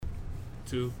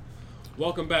2.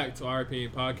 Welcome back to Our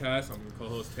Opinion Podcast. I'm your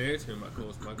co-host Terrence, here with my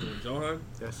co-host Michael and Johan.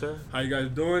 Yes, sir. How you guys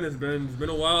doing? It's been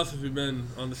a while since we've been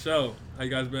on the show. How you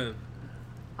guys been?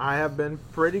 I have been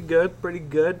pretty good.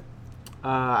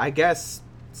 I guess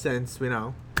since, we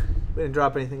didn't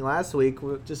drop anything last week,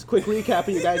 just a quick recap of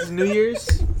you guys' New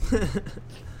Year's.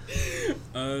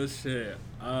 Shit.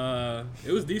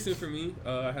 It was decent for me.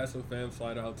 I had some fam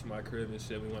slide out to my crib and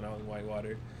shit. We went out in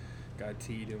Whitewater. Got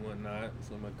teed and whatnot. Was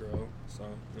with my girl. So,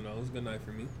 it was a good night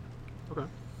for me. Okay.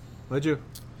 What'd you?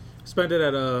 Spent it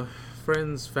at a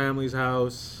friend's family's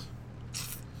house.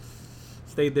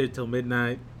 Stayed there till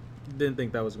midnight. Didn't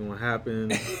think that was going to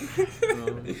happen.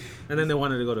 And then they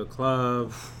wanted to go to a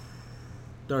club.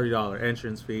 $30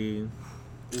 entrance fee.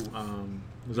 It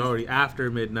was already after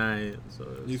midnight. So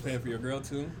You was paying for your girl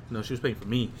too? No, she was paying for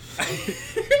me.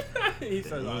 He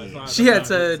said, "Oh, it's fine, She it's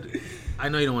had fine." said, "I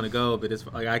know you don't want to go, but it's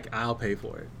like I'll pay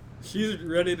for it." She's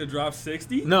ready to drop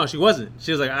 60? No, she wasn't.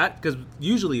 She was like, because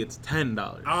usually it's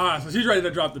 $10. So she's ready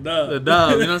to drop the dub. The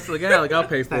dub, it's like, yeah, like I'll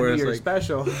pay That for New it. It's Year's like,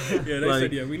 special. Yeah, they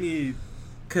like- said, we need...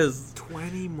 because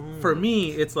 20 more. for me,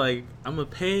 it's like I'm gonna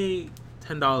pay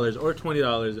 $10 or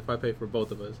 $20 if I pay for both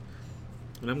of us,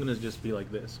 and I'm gonna just be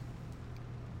like this.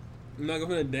 You're not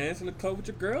going to dance in the club with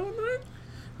your girl tonight?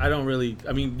 I don't really.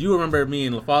 I mean, you remember me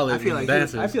and LaFollette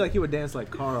dances. I feel like you would dance like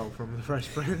Carl from the Fresh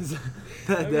Prince.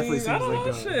 That definitely seems I don't like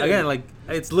know, a... shit. Again, like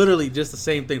it's literally just the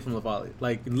same thing from LaFollette.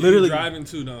 Like You're literally, driving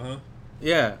too, though, huh?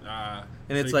 yeah. so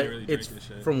And it's you like can't really it's drink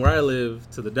and shit. from where I live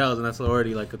to the Dells, and that's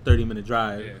already like a 30-minute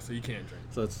drive. Yeah, so you can't drink.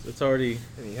 So it's already.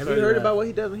 Have you heard about what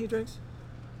he does when he drinks?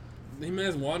 He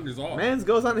man's wanders off. Mans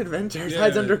goes on adventures, Yeah,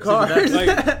 hides under so cars.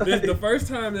 the first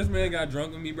time this man got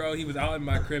drunk with me, bro, he was out in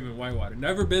my crib in Whitewater.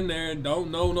 Never been there,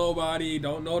 don't know nobody,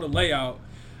 don't know the layout.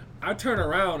 I turn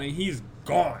around and he's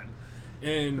gone.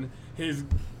 And his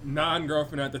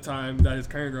non-girlfriend at the time, that his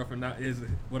current girlfriend is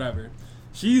whatever,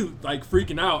 she like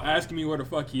freaking out, asking me where the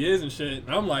fuck he is and shit.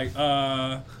 And I'm like,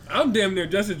 I'm damn near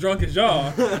just as drunk as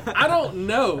y'all. I don't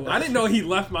know. I didn't know he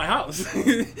left my house.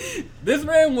 This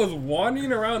man was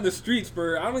wandering around the streets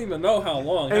for I don't even know how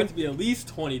long. It had to be at least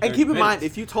 20, 30 And keep in mind, minutes.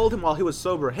 if you told him while he was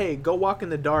sober, hey, go walk in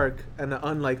the dark in an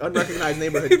unrecognized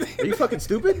neighborhood, are you fucking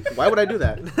stupid? Why would I do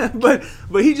that?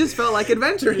 but he just felt like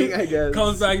adventuring, I guess.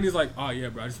 Comes back and he's like, oh yeah,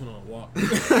 bro, I just went on a walk.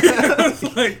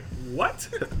 It's like, what?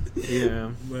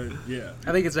 Yeah. But yeah.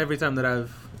 I think it's every time that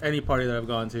any party that I've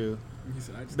gone to. He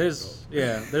said, I just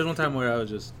There's one time where I was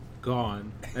just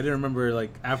gone. I didn't remember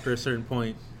like after a certain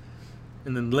point,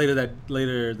 and then later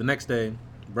the next day,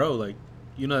 bro, like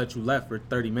that you left for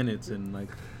 30 minutes and like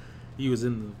he was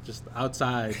just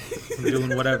outside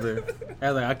doing whatever.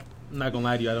 I'm not gonna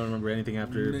lie to you, I don't remember anything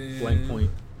after blank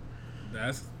point.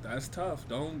 That's tough.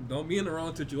 Don't be in the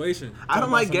wrong situation. I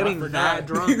don't like getting Something that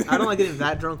forgot. drunk. I don't like getting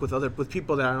that drunk with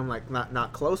people that I'm like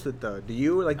not close with though. Do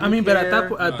you like? Do I mean, you but at care?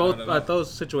 that point, No. at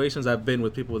those situations, I've been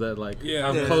with people that like Yeah,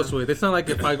 I'm yeah. close with. It's not like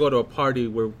if I go to a party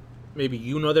where maybe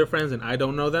you know their friends and I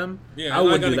don't know them. Yeah, I I'm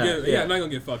not would gonna do that. I'm not gonna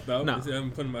get fucked up. No.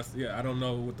 I'm putting I don't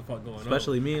know what the fuck going on.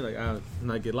 Especially me, like I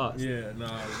not get lost. Yeah,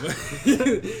 nah.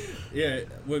 Yeah,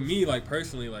 with me, like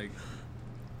personally, like,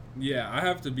 yeah, I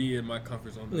have to be in my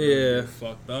comfort zone. To really get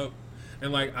fucked up,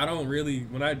 and like I don't really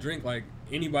when I drink, like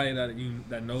anybody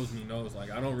that knows me knows,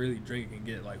 like I don't really drink and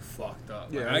get like fucked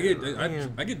up. Like, Yeah,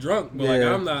 I get drunk, but like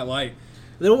Yeah. I'm not like.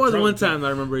 There was Drunk one time I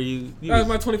remember you That was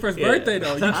my 21st Yeah. birthday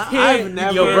though. You I've can't,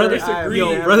 never, Yo, brother- I've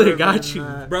yo, never brother been got you.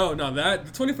 that. bro. No, that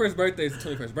the 21st birthday is the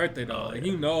 21st birthday though. Oh, Like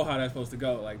yeah. you know how that's supposed to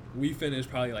go. Like we finished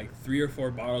probably like 3 or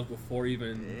 4 bottles before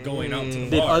even going out to the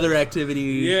did bar. other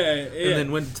activities. Yeah, And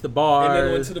then went to the bar. And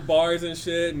then went to the bars and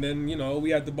shit, and then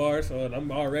we at the bar, so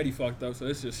I'm already fucked up. So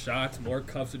it's just shots, more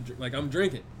cups of like I'm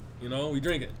drinking. We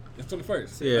drinking. It's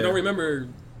 21st. Yeah. I don't remember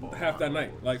half that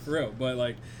night, like for real. But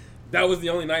like that was the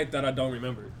only night that I don't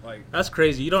remember. Like That's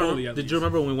crazy. You don't? Fully, at Did least. you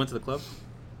remember when we went to the club?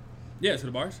 yeah, to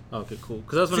the bars. Oh, okay, cool.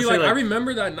 Because I was gonna See, say like I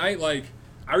remember that night. Like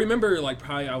I remember like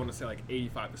probably I want to say like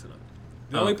 85% of it.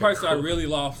 The Oh, only okay, parts that I cool. really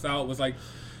lost out was like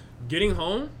getting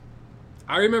home.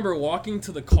 I remember walking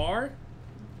to the car.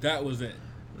 That was it.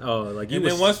 oh, like you. And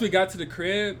Was, then once we got to the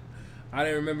crib, I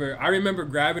didn't remember. I remember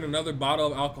grabbing another bottle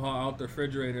of alcohol out the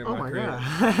refrigerator in Oh my my crib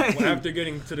god. after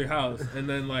getting to the house, and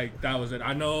then like that was it.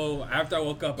 I know after I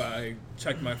woke up, I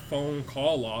checked my phone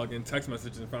call log and text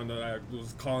messages and found that I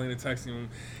was calling and texting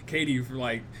Katie for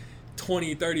like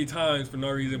 20, 30 times for no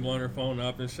reason, blowing her phone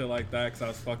up and shit like that because I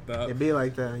was fucked up. It'd be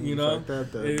like that. You know? fucked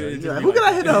up, though. It'd You're just like, be who can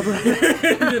I like hit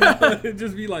up? It'd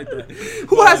just be like that.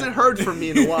 Who hasn't heard from me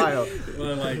in a while?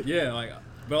 But like, yeah, like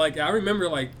But like I remember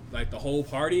like the whole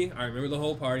party. I remember the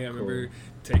whole party. I remember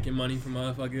taking money from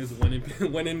motherfuckers,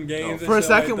 winning games. For a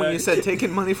second, like when you said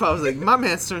taking money from, I was like, my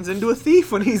man turns into a thief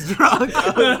when he's drunk. I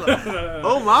was like,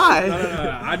 oh my.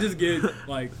 No. I just get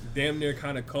like damn near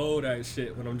kind of cold at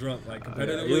shit when I'm drunk, like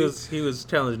competitively. He was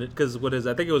challenging it because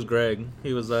I think it was Greg.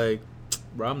 He was like,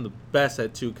 bro, I'm the best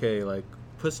at 2K. Like,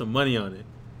 put some money on it.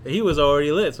 And he was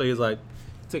already lit, so he was like,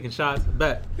 taking shots,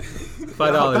 bet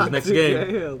 $5 next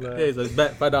game. Yeah, he's like,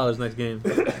 bet $5 next game.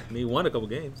 And he won a couple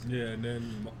games. Yeah, and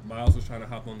then Miles was trying to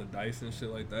hop on the dice and shit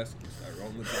like that, so we started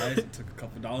rolling the dice and took a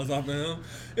couple dollars off of him.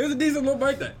 It was a decent little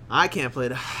birthday. I can't play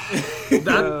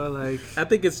that. I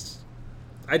think it's.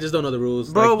 I just don't know the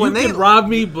rules. Bro, like, when you they can rob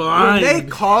me blind. When they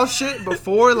call shit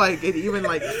before like it even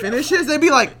like finishes, they'd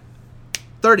be like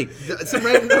 30. Some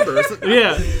random number.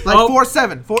 Yeah. Like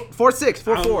 4-7, 4-6,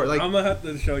 4-4. Like I'm gonna have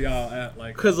to show y'all at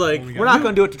like. Cause like we're not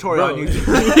gonna do a tutorial bro, on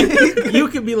YouTube. You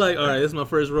could be like, all right, this is my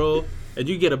first roll, and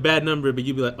you get a bad number, but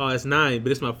you be like, oh, it's 9,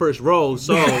 but it's my first roll,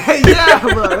 so. Yeah,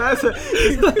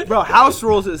 bro. Bro, house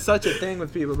rules is such a thing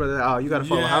with people, brother. Oh, you gotta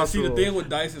follow house rules. See, the thing with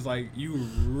dice is like you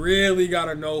really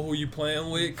gotta know who you playing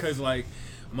with, cause like.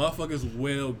 Motherfuckers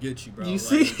will get you, bro. You like,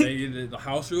 see? the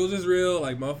house rules is real.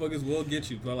 Like, motherfuckers will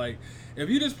get you. But, like, if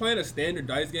you just playing a standard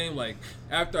dice game, like,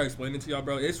 after I explain it to y'all,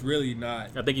 bro, it's really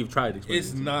not. I think you've tried it.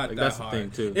 It's not like, that that's hard. The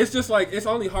thing, too. It's just, like, it's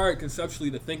only hard conceptually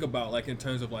to think about, like, in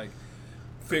terms of, like,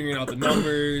 figuring out the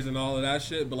numbers and all of that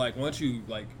shit. But, like, once you,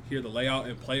 like, hear the layout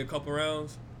and play a couple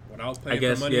rounds without paying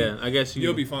for money, I guess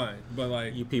you'll be fine. But,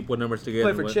 like, you peep what numbers to get.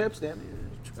 Play for chips, damn it.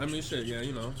 I mean, shit, yeah,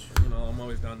 you know, I'm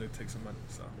always down to take some money,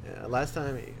 so. Yeah, last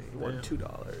time he won $2.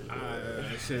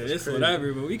 Shit, it's crazy.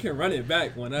 Whatever, but we can run it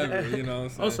back whenever, you know.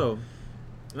 So. Also,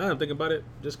 now I'm thinking about it,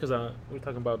 just because we're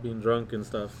talking about being drunk and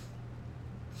stuff.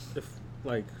 If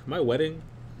like my wedding,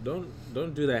 don't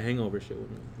do that hangover shit with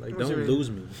me. Like, don't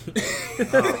lose me.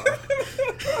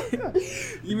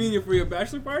 You mean for your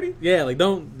bachelor party? Yeah, like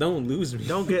don't lose me.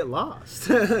 Don't get lost.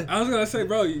 I was gonna say,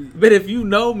 bro. But if you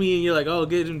know me and you're like, oh,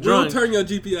 get him drunk, we'll turn your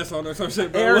GPS on or some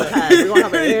shit, bro. Air tag. We're gonna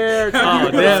have an air tag.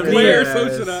 Oh, damn, Square, yeah. some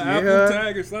shit, Apple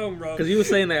tag or something, bro. Because you were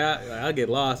saying that I'll get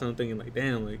lost. I'm thinking like,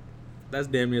 damn, like that's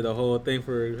damn near the whole thing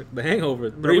for the Hangover.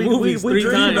 Three movies, three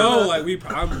times. You know, like we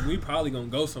probably gonna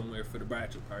go somewhere for the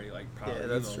bachelor party, like probably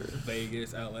that's true.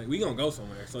 Vegas, LA. We gonna go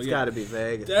somewhere. So It's gotta be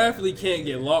Vegas. Definitely can't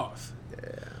get lost.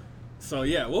 Yeah. So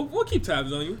yeah, we'll keep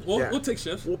tabs on you. We'll take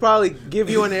shifts. We'll probably give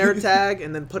you an air tag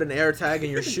and then put an air tag in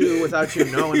your shoe without you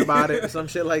knowing about it or some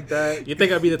shit like that. You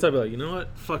think I'd be the type of like, you know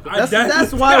what? Fuck it.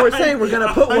 That's why we're saying we're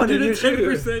gonna put one in your shoe.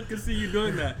 110% can see you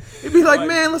doing that. It'd be like,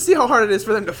 man, let's see how hard it is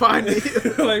for them to find me.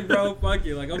 Like, bro, fuck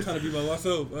you. Like, I'm trying to be by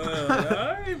myself. All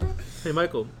right, bro. Hey,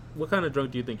 Michael, what kind of drunk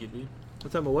do you think you'd be?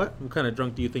 What time of what? What kind of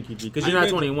drunk do you think you'd be? Because you're not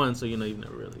 21, so you know you've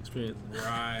never really experienced it.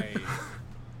 Right.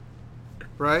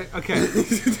 Right? Okay.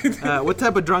 What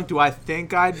type of drunk do I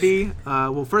think I'd be?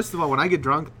 Well, first of all, when I get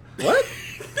drunk... What?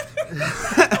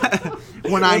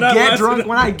 When I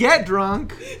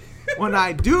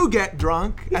do get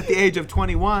drunk at the age of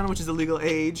 21, which is the legal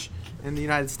age in the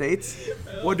United States,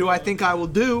 what do I think I will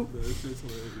do?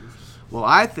 Well,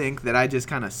 I think that I just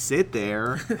kind of sit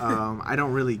there. I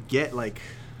don't really get like...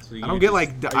 I don't get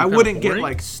like I wouldn't get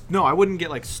like I wouldn't get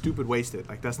like stupid wasted.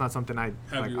 Like that's not something I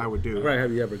would do. Right?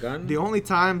 Have you ever gotten? The only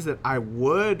times that I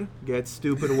would get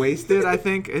stupid wasted, I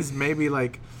think, is maybe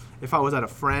like if I was at a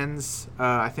friend's.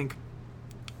 I think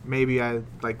maybe I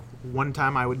like one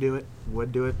time I would do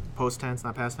it post tense,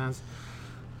 not past tense.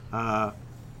 But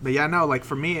yeah, no, like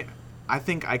for me, I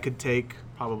think I could take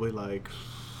probably like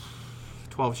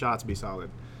 12 shots to be solid.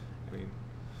 I mean,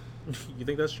 you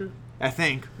think that's true? I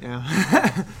think,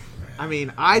 yeah. I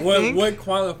mean, I think... What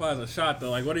qualifies a shot,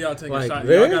 though? Like, what are y'all taking like a shot?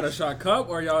 This? Y'all got a shot cup,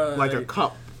 or y'all... Like a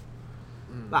cup.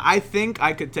 I think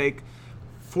I could take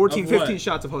 14, 15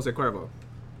 shots of Jose Cuervo.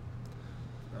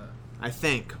 I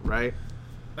think, right?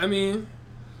 I mean...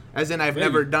 As in, I've maybe.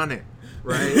 never done it,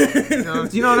 right? You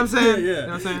know what I'm saying? Yeah. You know what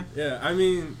I'm saying? Yeah, I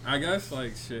mean, I guess,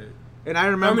 like, shit. And I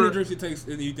remember... How many drinks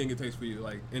do you think it takes for you,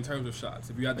 like, in terms of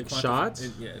shots? If you had to quantify... Shots?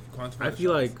 If you quantify I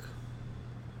feel like...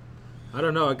 I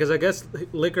don't know, because I guess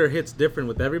liquor hits different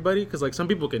with everybody, because like some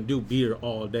people can do beer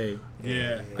all day.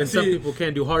 Yeah. And some people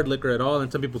can't do hard liquor at all,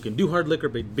 and some people can do hard liquor,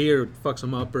 but beer fucks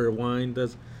them up, or wine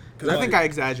does. Because I think I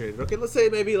exaggerated. Okay, let's say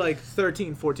maybe like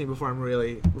 13, 14 before I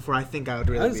think I would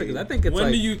really be. I think it's when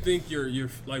like... do you think you're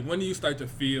like, when do you start to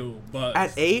feel buzzed?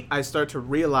 At 8, I start to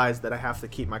realize that I have to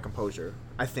keep my composure,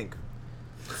 I think.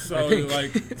 So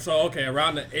okay,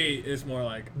 around the 8, it's more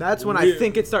like that's when I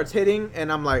think it starts hitting,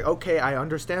 and I'm like, okay, I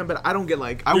understand, but I don't get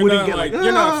like I wouldn't get like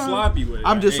you're not sloppy with it.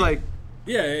 I'm just 8. like,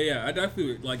 Yeah. I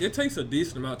definitely like. It takes a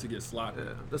decent amount to get sloppy.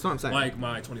 Yeah, that's what I'm saying. Like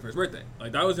my 21st birthday.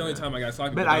 Like that was the only time I got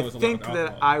sloppy. But I I was think allowed that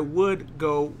alcohol. I would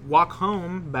go walk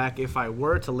home back if I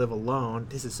were to live alone.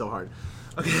 This is so hard.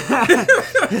 Okay.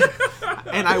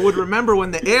 And I would remember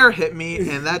when the air hit me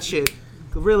and that shit.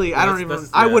 Really,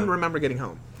 I wouldn't remember getting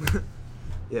home.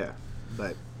 Yeah,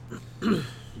 but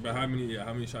But how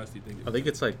many shots do you think? I think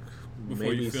it's like Before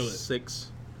maybe you feel it.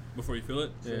 6. Before you feel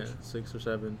it? Yeah, 6 or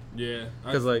 7. Yeah.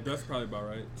 'Cause, like- that's probably about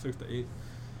right. 6 to 8.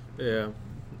 Yeah,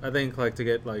 I think like to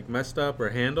get like messed up or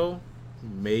handle,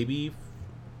 maybe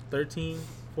 13,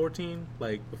 14.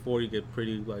 Like before you get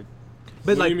pretty like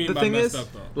but What like do you mean the by thing messed is,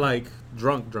 up, though? like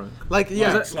drunk. like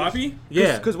yeah, Like, sloppy?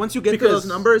 Yeah, because once you get to Because- those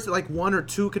numbers, like 1 or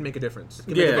 2 can make a difference.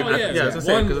 Can make a Yeah, big Oh I- yeah, yeah, that's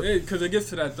what I'm saying, because it gets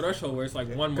to that threshold where it's like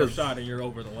one more 'Cause- shot and you're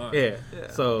over the line. Yeah. Yeah.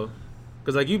 So,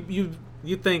 because like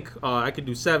you think, oh, I could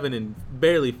do 7 and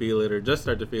barely feel it, or just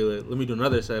start to feel it. Let me do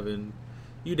another 7.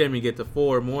 You damn near get to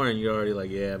 4 more, and you're already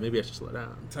like, yeah, maybe I should slow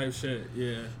down. Type shit.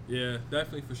 Yeah,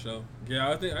 definitely for sure.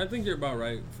 Yeah, I think you're about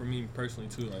right for me personally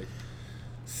too. Like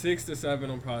 6 to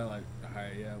 7, I'm probably like, all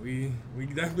right, yeah, we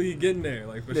definitely getting there,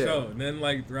 like for Yeah. sure. And then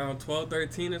like around 12,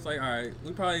 13, it's like, all right,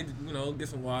 we probably get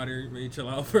some water, maybe chill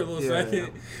out for a little Yeah, second.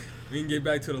 yeah. We can get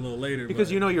back to it a little later. Because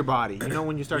but, you know your body. You know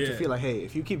when you start to Yeah. feel like, hey,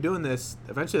 if you keep doing this,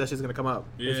 eventually that shit's gonna come up.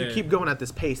 If you Yeah. keep going at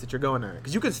this pace that you're going at,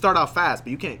 because you can start off fast,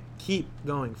 but you can't keep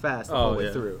going fast the whole way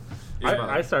yeah. through. Yeah.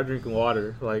 I start drinking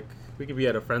water. Like we could be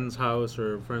at a friend's house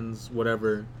or a friend's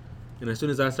whatever, and as soon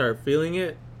as I start feeling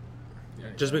it, yeah,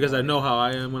 just because I know how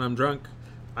I am when I'm drunk,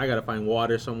 I gotta find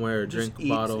water somewhere or Just drink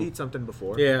a bottle. eat something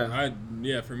before. Yeah,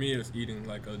 for me it's eating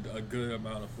like a good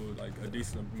amount of food, like a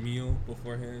decent meal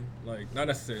beforehand, like not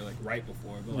necessarily like right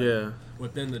before, but like Yeah.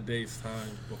 within the day's time,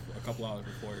 before, a couple hours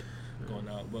before going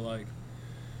out. But like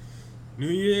New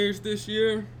Year's this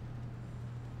year,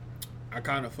 I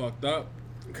kind of fucked up.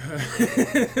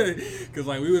 Cause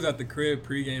like we was at the crib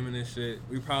pre-gaming and shit.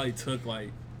 We probably took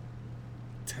like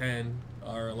 10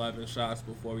 or 11 shots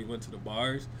before we went to the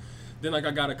bars. Then like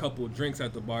I got a couple of drinks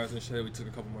at the bars and shit. We took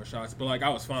a couple more shots, but like I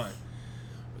was fine.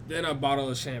 Then I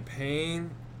bottled of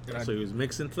champagne and so he was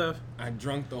mixing stuff. I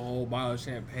drunk the whole bottle of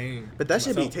champagne. But that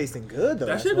should be myself. tasting good though.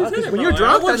 That That's shit why, was 'cause hitting, when bro. you're Like,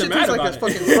 I drunk, that wasn't shit mad tastes like about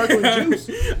that it. fucking sparkling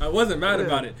juice. I wasn't mad Yeah.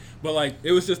 about it, but like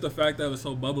it was just the fact that it was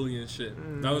so bubbly and shit.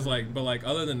 Mm. That was like, but like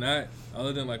other than that,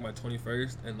 other than like my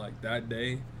 21st and like that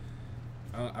day,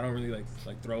 I don't really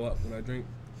like throw up when I drink.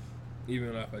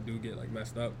 Even if I do get like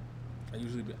messed up,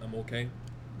 I'm okay.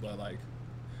 But like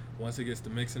once it gets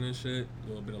to mixing and shit, a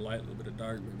little bit of light, a little bit of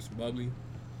dark, maybe some bubbly.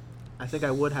 I think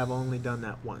I would have only done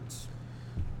that once.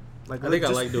 Like I think I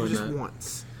just, like doing just that.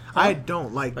 once. I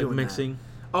don't like Like doing mixing. that.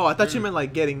 Oh, I thought you meant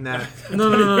like getting that. No.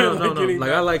 Like getting Like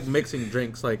that. I like mixing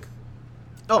drinks. Like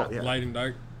Oh yeah. Light and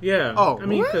dark. yeah. Oh, I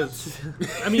mean, what? because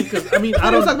I I don't.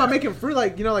 was talking about making fruit,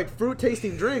 like like fruit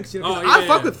tasting drinks. You know, 'cause Oh, I yeah,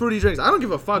 fuck yeah. with fruity drinks. I don't give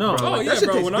a fuck, No. bro. Oh, Oh Like, yeah, that shit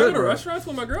bro. tastes When I good, go to bro. restaurants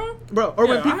with my girl, Bro, or yeah,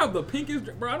 when I people have the pinkest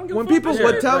drink, bro. I don't give when a fuck. people Yeah,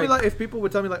 would tell me like- like if people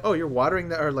would tell me like, oh, you're watering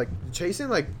that or like chasing,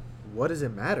 like, what does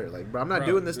it matter? Like, bro, I'm not Bro,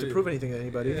 doing this to dude. prove anything to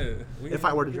anybody. Yeah, If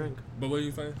I were to drink. But what are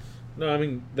you saying? No, I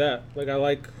mean that. Like I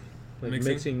like Mixing?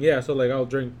 mixing. Yeah, so like I'll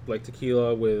drink like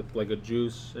tequila with like a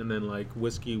juice, and then like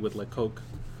whiskey with like Coke,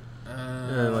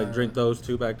 and like drink those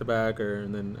two back to back,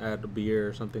 and then add a beer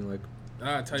or something like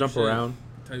type jump shit, around.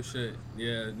 type shit.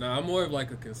 Yeah, no, I'm more of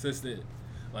like a consistent.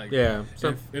 Like Yeah,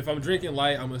 so- if I'm drinking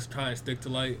light, I'm gonna try and stick to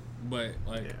light. But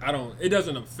like Yeah. I don't. It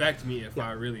doesn't affect me if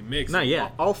I really mix. Not it.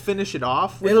 yet. I'll finish it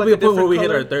off. With It'll like be a point where different we hit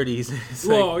color. our 30s. It's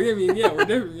like- Well, yeah, I mean, yeah, we're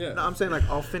different. Yeah. No, I'm saying like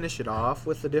I'll finish it off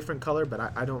with a different color, but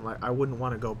I don't like. I wouldn't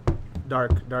want to go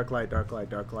dark light, dark light,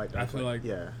 dark light. I Dark feel light. like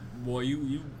yeah. Boy,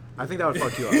 you I think that would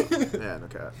fuck you up. Yeah, no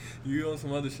cap. you on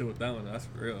some other shit with that one. That's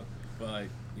for real. But like,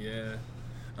 yeah,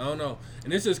 I don't know.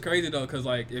 And it's just crazy though, cause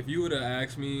like if you would have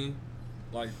asked me,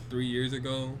 like 3 years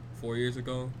ago, 4 years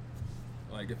ago,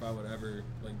 like if I would ever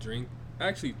like drink,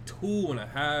 actually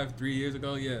 2.5, 3 years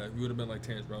ago, yeah, you would have been like,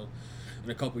 Terrence, bro, in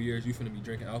a couple years you finna be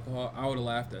drinking alcohol. I would have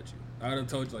laughed at you. I would have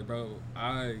told you like, bro,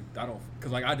 I don't,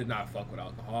 cause like I did not fuck with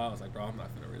alcohol. I was like, bro, I'm not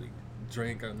finna really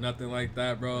drink or nothing like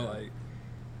that, bro. Like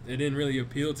it didn't really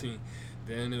appeal to me.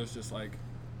 Then it was just like,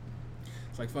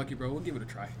 it's like, fuck you, bro. We'll give it a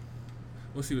try.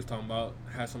 We'll see what's talking about.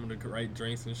 Had some of the right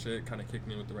drinks and shit. Kind of kicked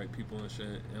in with the right people and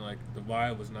shit. And like the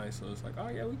vibe was nice. So it's like, oh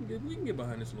yeah, we can get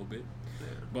behind this a little bit.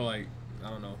 But like, I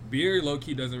don't know. Beer low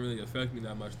key doesn't really affect me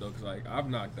that much though, cause like I've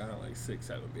knocked down like 6,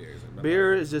 7 beers. In my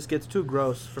Beer life. is just gets too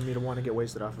gross for me to want to get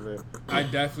wasted off of it. I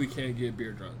definitely can't get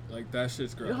beer drunk. Like that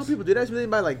shit's gross. You know how people do that? They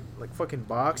buy like fucking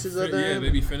boxes of them. Yeah, they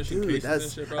be finishing Dude, cases that's.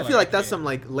 and shit, bro. I feel like that's can't. some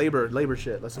like labor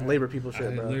shit. That's some labor people I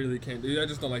shit, bro. literally can't do. I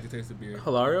just don't like the taste of beer.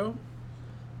 Hilario,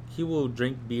 he will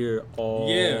drink beer all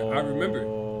Yeah, I remember.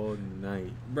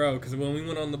 night. Bro, because when we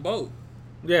went on the boat,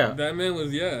 Yeah. that man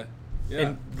was, yeah.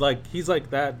 And like he's like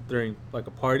that during like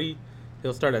a party.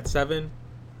 He'll start at 7,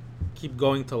 keep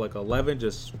going till like 11,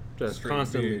 just Straight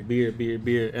constantly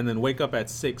beer, and then wake up at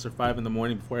 6 or 5 in the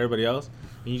morning before everybody else,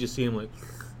 and you just see him like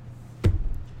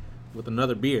with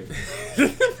another beer. Keep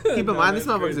in mind, this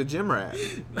motherfucker's a gym rat.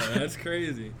 No, that's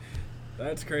crazy.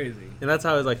 That's crazy. And that's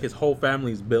how his whole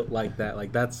family's built like that.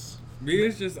 Like that's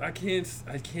Beer's just I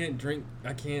can't drink.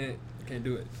 I can't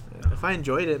do it. If I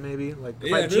enjoyed it, maybe like if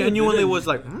Yeah, I if it genuinely was- was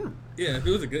like, Yeah, if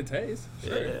it was a good taste,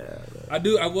 sure. yeah.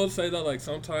 I will say though, like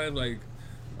sometimes like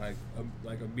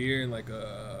a beer and like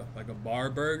a bar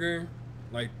burger,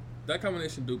 like that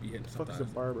combination do be hitting Fuck is sometimes.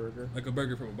 a bar burger? Like a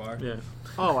burger from a bar. yeah.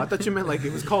 Oh, I thought you meant like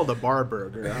it was called a bar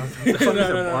burger. I was like, No, what the fuck is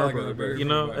a no, bar like a burger? burger. You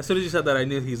know, as soon as you said that, I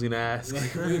knew he was gonna ask.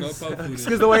 Like, you know, pub food.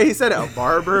 Because the way he said it, a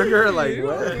bar burger, like Yeah,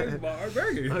 what? Bar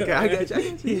burger. Okay, I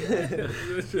get you.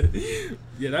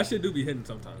 Yeah, that shit do be hitting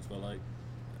sometimes, but like,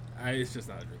 it's just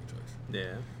not a drinking choice.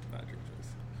 Yeah. Not a drinking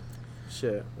choice.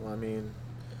 Shit. Well, I mean,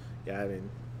 yeah, I mean,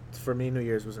 for me, New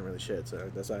Year's wasn't really shit,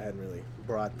 so that's why I hadn't really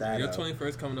brought that Your up.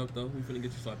 21st coming up though. We finna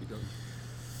get you sloppy dunk.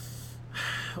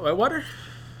 Whitewater?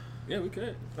 Yeah, we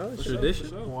could. Oh, For shit. Tradition?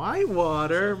 Sure, for sure.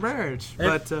 Whitewater merch,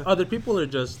 but Other people are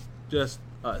just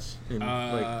us. And, like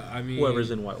I mean,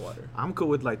 whoever's in Whitewater. I'm cool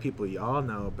with like people y'all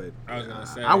know, but I was gonna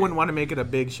say- I wouldn't want to make it a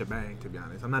big shebang. To be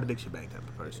honest, I'm not a big shebang type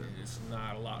of person. It's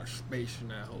not a lot of space in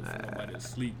that hole for nobody to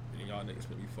sleep, and y'all niggas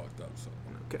gonna be fucked up. So,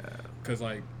 Okay. cause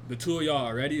like the two of y'all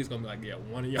already is gonna be like, yeah,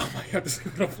 one of y'all might have to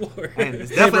sleep on the floor. And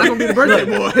it's definitely not gonna be the birthday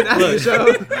boy. That's for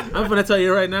sure. I'm gonna tell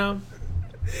you right now.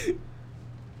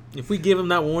 If we give them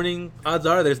that warning, odds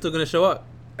are they're still gonna show up.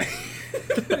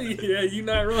 Yeah, you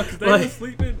not wrong. Cause they Like- was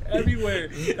sleeping everywhere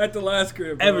at the last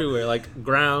crib. Bro. Everywhere, like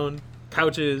ground,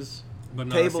 couches. But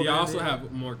no, Table see, I down also there.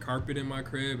 have more carpet in my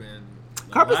crib, and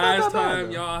the Carpet's not last that bad, time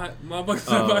though. y'all had motherfuckers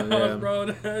Oh, in my yeah. house, bro,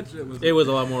 that shit was. It was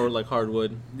a lot more like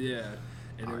hardwood. Yeah.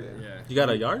 And Oh, it, yeah. yeah. You got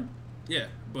a yard? Yeah,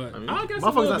 but I mean, I guess motherfuckers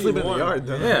it would not be sleeping in the warm. yard,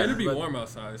 though. Yeah, it'd be but- warm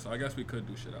outside, so I guess we could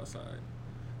do shit outside.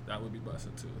 That would be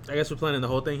busted too. I guess we're planning the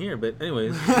whole thing here, but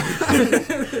anyways.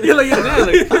 You're like, yeah,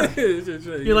 like,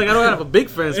 You're like, I don't have a big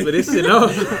fence for this, you know?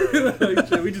 Like,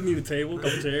 shit, we just need a table,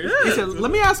 couple chairs. he said, let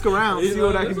me ask around, You see know,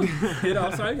 what I can do. Get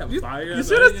outside, got fire. You at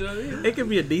see night, this? you know what I mean? It could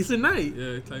be a decent night.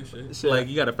 Yeah, type shit. Shit. Like,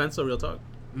 you got a fence, so real talk.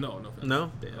 No fence. No?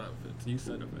 Not a fence. You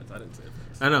said a fence. I didn't say a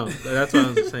fence. I know. That's what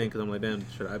I was saying, because I'm like, damn,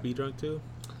 should I be drunk too?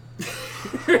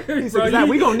 He said, "Zach,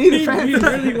 we gonna need a fence." He's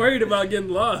really worried about getting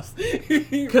lost.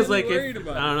 Because, like, worried if,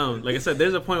 about I don't know. Like I said,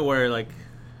 there's a point where, like,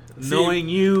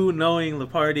 knowing the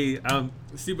party,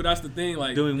 See, but that's the thing.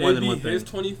 Like, Doing more it'd than be one his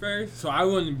thing. 21st, so I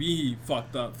wouldn't be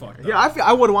fucked up. Yeah,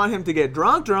 I would want him to get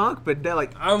drunk, but then,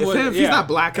 like, if he's not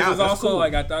blackout, It's that's also cool.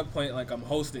 like at that point, like I'm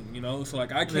hosting, you know, so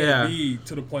like I can't Yeah. be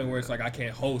to the point where it's like I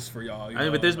can't host for y'all. You I mean,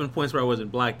 know? but there's been points where I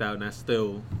wasn't blacked out, and I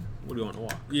still, what do you want to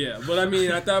walk? Yeah, but I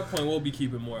mean, at that point, we'll be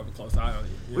keeping more of a close eye on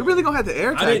you. you we know? really gonna have to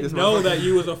air I tag this didn't know motherfucker. that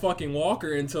you was a fucking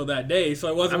walker until that day, so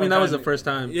it wasn't. I mean, like that was the first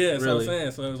time. Yeah, that's really. what I'm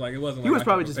saying. So it was like it wasn't. He like was I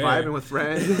probably could just prepare. vibing with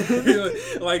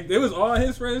friends. Like it was all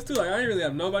his friends too. Like I didn't really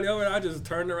have nobody over there. I just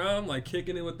turned around, like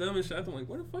kicking it with them and shit. I'm like,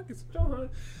 where the fuck is John?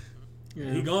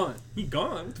 Yeah. He gone. He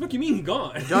gone. What the fuck you mean he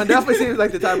gone? John definitely seems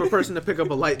like the type of person to pick up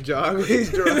a light jog when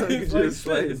he's drunk. He's like, Just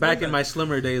shit. like, Back in my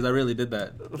slimmer days, I really did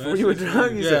that. before you were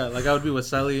drunk, you Yeah, said, like I would be with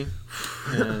Sally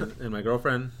and my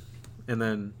girlfriend, and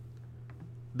then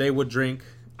they would drink,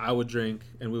 I would drink,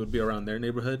 and we would be around their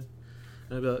neighborhood.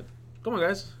 And I'd be like, "Come on,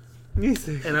 guys!" you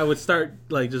said, And I would start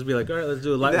like just be like, "All right, let's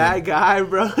do a light that one." guy,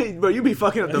 bro, you be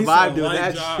fucking up the He vibe said doing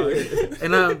light that jog. shit.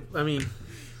 And I mean,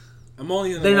 I'm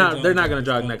only in the they're light not they're not jog, gonna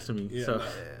jog so- next to me. Yeah, So no,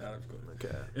 of course.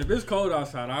 Okay. If it's cold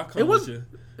outside, I'll come it was with you.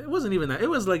 it wasn't even that. It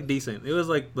was like decent. It was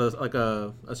like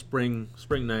a spring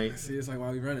night. See, it's like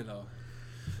why we running though.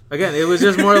 Again, it was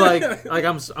just more like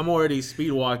I'm already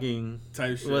speed walking.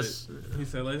 Type shit. Was- He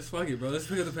said, let's fuck it, bro. Let's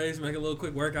pick up the pace, make a little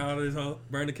quick workout out of this hoe,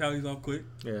 burn the calories off quick.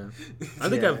 Yeah, I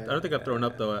Yeah. don't think I've thrown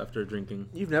up though after drinking.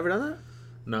 You've never done that?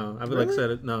 No, I've Really? like said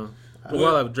it. No, What?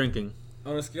 while I'm drinking.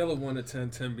 On a scale of 1 to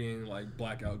 10, 10 being like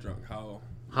blackout drunk, how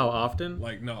How often?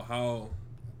 like no, how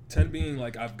 10 being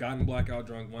like I've gotten blackout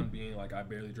drunk, 1 being like I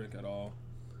barely drink at all.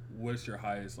 What's your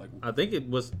highest? Like I think it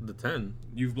was the 10.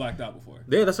 you've blacked out before.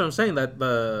 Yeah, that's what I'm saying. That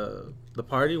the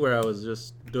party where I was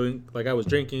just doing like I was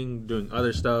drinking, doing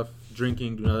other stuff,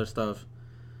 drinking, doing other stuff,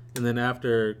 and then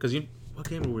after, cause what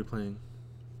game were we playing?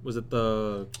 Was it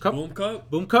the cup? Boom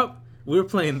cup. Boom Cup. We were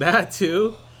playing that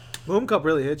too. Boom Cup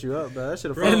really hit you up, bro. That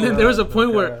should have. And then there was a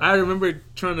point where I remember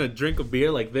trying to drink a beer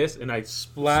like this, and I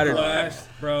splattered. Splash,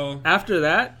 bro. After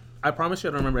that, I promise you,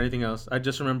 I don't remember anything else. I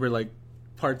just remember like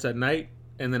parts at night,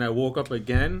 and then I woke up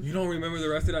again. You don't remember the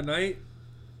rest of that night?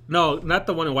 No, not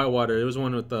the one in Whitewater. It was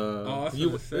one with I was you.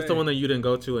 gonna It's say. the one that you didn't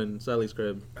go to in Sally's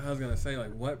crib. I was gonna say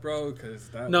like what, bro? Because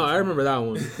that. No, was I remember that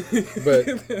one.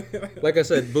 But like I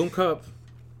said, Boom Cup.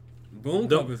 Boom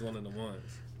Don't- Cup is one of the ones.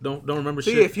 Don't remember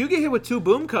See, shit. if you get hit with 2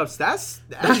 boom cups, that's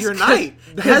your good. night.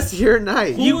 That's your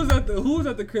night. Who was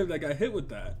at the crib that got hit with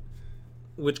that?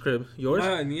 Which crib? Yours?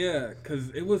 Mine, yeah, because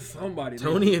it was somebody.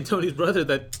 Tony and Tony's brother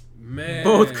that Man,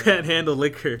 both can't handle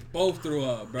liquor. both threw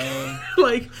up, bro.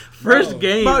 Like first Bro.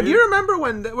 game. Bro, do you remember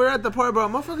when we were at the party, bro?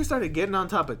 Motherfuckers started getting on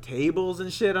top of tables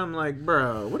and shit. I'm like,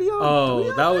 bro, what are y'all? Oh, what are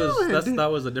y'all that was doing?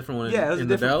 that was a different one. Yeah, it was in a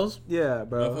the different- Dells. Yeah,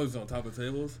 bro. Motherfuckers on top of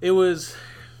tables. It was.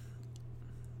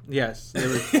 Yes, it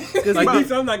was. Like, At bro,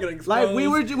 least I'm not gonna expose. Like we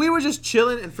were just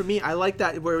chilling, and for me, I like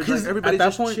that where it was 'Cause like everybody's at that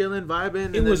just point, chilling,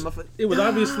 vibing. It and was. then It was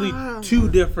obviously two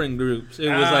different groups. It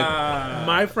was like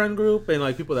my friend group and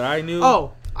like people that I knew.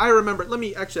 Oh, I remember. Let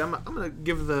me actually. I'm gonna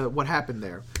give what happened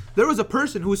there. There was a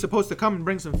person who was supposed to come and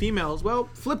bring some females. Well,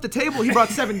 flipped the table. He brought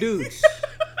 7 dudes.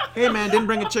 Hey man, didn't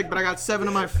bring a chick, but I got 7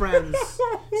 of my friends.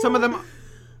 Some of them.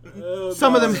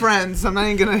 Some of them friends. I'm not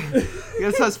even gonna.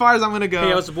 That's as far as I'm gonna go.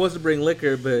 Hey, I was supposed to bring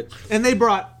liquor, but And they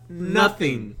brought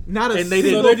nothing. Not a And they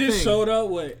single So they thing. just showed up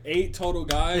with 8 total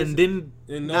guys and didn't.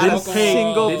 and no Not a alcohol.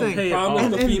 single Didn't thing. pay at Promised all.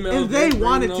 the And females they didn't bring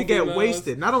wanted no to get females.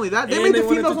 wasted. Not only that, they And made they the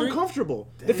wanted females to drink. uncomfortable.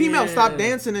 The females stopped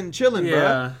dancing and chilling,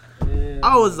 Yeah, bro.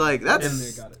 I was like, that's And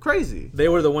they got it. crazy. they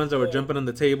were the ones that were jumping on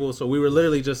the table, so we were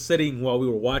literally just sitting while we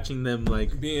were watching them.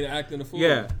 Like, Being acting a fool.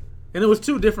 yeah, and it was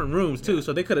 2 different rooms too,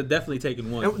 so they could have definitely taken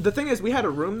one. And the thing is, we had a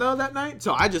room though that night,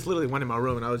 so I just literally went in my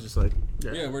room and I was just like,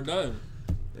 Yeah, we're done.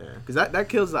 yeah, because that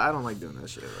kills. I don't like doing that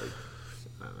shit. Like,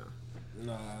 I don't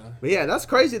know. Nah. But yeah, that's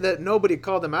crazy that nobody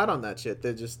called them out on that shit.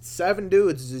 They're just 7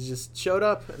 dudes just showed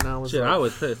up, and I was Shit, like, I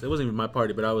was pissed. It wasn't even my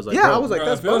party, but I was like, yeah, I was like, Bro,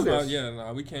 that's if it was bogus. not- yeah,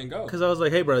 nah, we can't go. because I was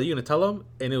like, hey, bro, you gonna tell them?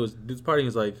 And it was this party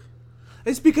was like,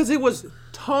 It's because it was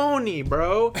Tony,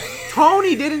 bro.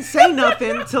 Tony didn't say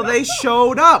nothing till they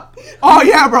showed up. Oh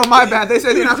yeah, bro, my bad. They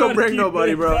said they're not gonna bring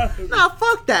nobody, bro. Nah,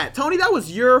 fuck that, Tony. That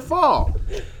was your fault.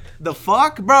 The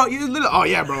fuck, bro? You literally. Oh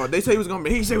yeah, bro. They said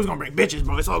he said he was gonna bring bitches,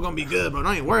 bro. It's all gonna be good, bro.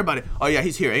 Don't even worry about it. Oh yeah,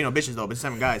 he's here. Ain't no bitches though, but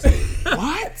 7 guys.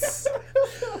 What?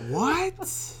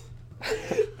 What?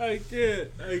 I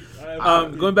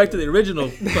can't. going back to the original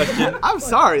question, I'm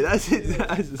sorry. That's it.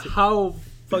 That's just- how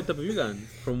fucked up have you gotten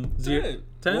from 0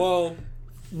 10? Well,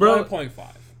 Bro, 9.5.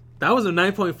 that was a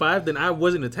 9.5. Then I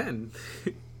wasn't a 10.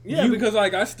 Yeah, You- because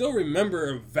like I still remember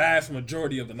a vast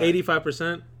majority of the night.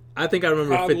 85%. I think I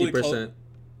remember Probably 50%.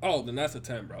 Oh, then that's a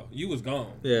 10, bro. You was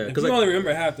gone. Yeah, If 'cause, you like- only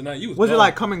remember half the night, you was Was gone. it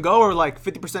like come and go or like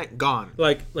 50% gone?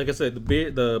 Like I said,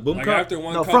 the boom Like cup, after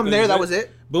one No, cup from and there that lit- was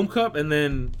it. boom cup, and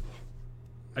then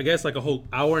I guess like a whole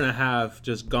hour and a half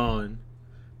just gone.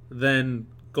 Then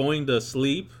going to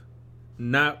sleep,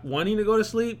 not wanting to go to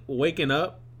sleep, waking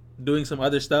up, doing some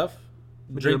other stuff.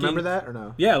 But you remember that or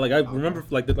no? Yeah, like I remember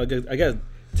like I guess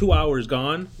 2 hours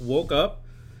gone. Woke up.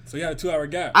 So you had a 2-hour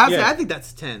gap. Honestly, Yeah. I think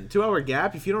that's 10. 2-hour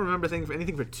gap. If you don't remember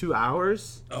anything for 2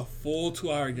 hours, A full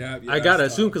 2-hour gap. Yeah, I gotta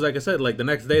that's assume tough. because like I said, like the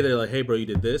next day they're like, "Hey, bro, you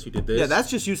did this, you did this." yeah, that's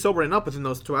just you sobering up within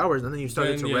those 2 hours, and then you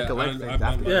started Then, to yeah, recollect I- things I- after.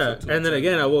 I'm- that. Yeah, So and then 10.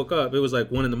 again, I woke up. It was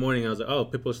like 1 a.m. I was like, "Oh,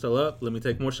 Pitbull's still up. Let me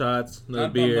take more shots, another I'd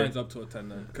bump beer." mine up to a 10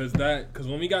 then. Because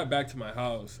when we got back to my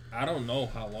house, I don't know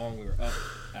how long we were up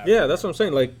after, Yeah, that's what I'm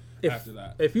saying. Like, after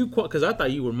that. if you because I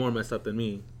thought you were more messed up than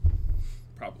me,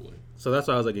 Probably. so that's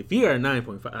why I was like, if you are a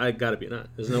 9.5, I gotta be a 9.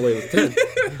 There's no way it was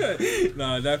 10.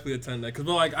 Nah, definitely a 10 then. Because,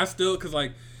 like, I still, because,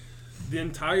 like, the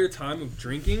entire time of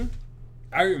drinking,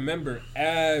 I remember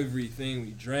everything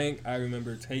we drank. I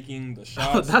remember taking the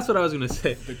shots, That's what I was gonna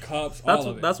say. the cups, That's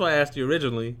all of it. that's why I asked you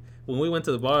originally when we went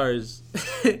to the bars.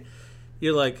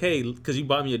 You're like, hey, because you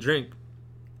bought me a drink,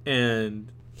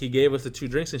 and he gave us the 2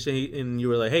 drinks and shit, and you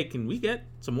were like, hey, can we get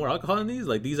some more alcohol in these?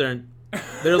 Like these aren't,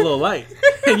 they're a little light,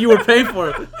 and you were paying for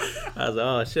it. I was like,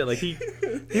 oh shit, like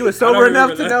he was I sober don't enough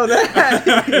to remember know that.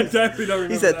 I definitely don't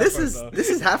remember He said, that "This part, is though. this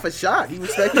is half a shot. You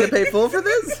expect me to pay full for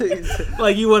this?"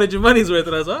 like you wanted your money's worth,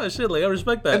 and I was like, oh shit, like I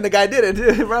respect that. And the guy did it,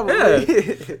 too, probably.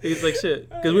 Yeah. He's like shit,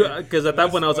 because at that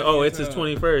That's point I was like, funny oh, as it's his hell.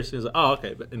 21st. He was like, oh,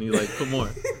 okay, and he's like, put more.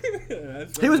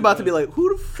 That's He was funny, about to though. be like,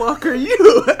 "Who the fuck are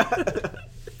you?"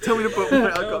 Tell me to put more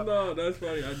Hell alcohol. no, that's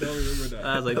funny. I don't remember that.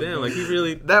 I was like, damn, like he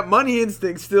really. That money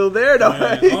instinct's still there, though.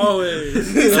 Yeah,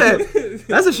 always. He said,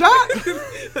 "That's a shot."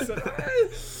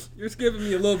 You're skipping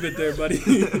me a little bit there, buddy.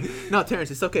 No,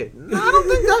 Terrence, it's okay. No, I don't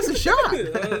think that's a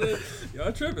shot.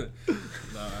 Y'all tripping.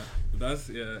 Nah, that's,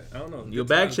 yeah, I don't know. You're a Good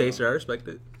bag times, chaser. I though. respect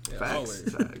it. Yeah, Facts,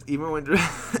 always. facts. Even when,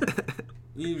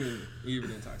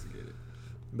 Even intoxicated.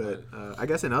 but I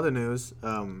guess in other news,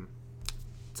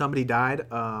 somebody died,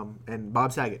 and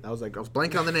Bob Saget. I was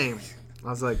blanking on the name. I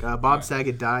was like, Bob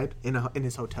Saget died in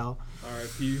his hotel.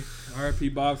 R.I.P.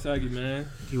 Bob Saget, man.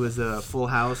 He was Full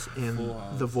House and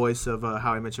the voice of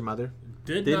How I Met Your Mother.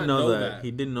 Didn't know that.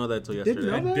 He didn't know that until yesterday.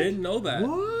 Didn't know that? I didn't know that.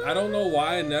 What? I don't know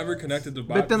why I never connected to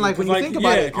Bob. But then, like, when you think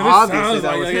about it, 'cause obviously sounds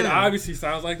that was it him. obviously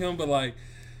sounds like him, but like,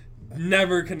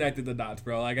 never connected the dots,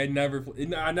 bro. Like, I never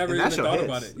even thought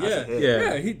about it.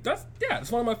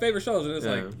 It's one of my favorite shows, and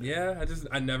it's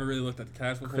I never really looked at the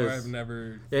cast before. I've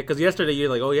never. Yeah, because yesterday you're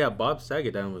like, oh yeah, Bob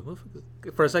Saget died. I'm like, what the fuck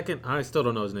is... For a second, I still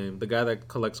don't know his name. The guy that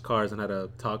collects cars and had a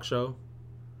talk show.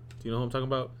 Do you know who I'm talking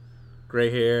about? Gray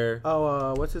hair.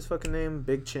 Oh, what's his fucking name?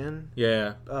 Big Chin.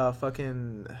 Yeah.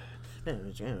 Fucking.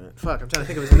 Fuck, I'm trying to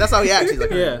think of his name. That's how he acts. He's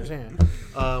like, yeah.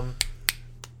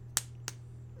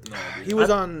 He was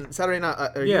on Saturday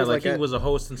Night. He was a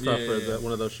host and stuff for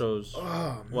one of those shows.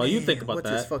 Oh, well, you think about what's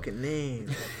that. What's his fucking name?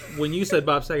 When you said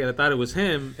Bob Saget, I thought it was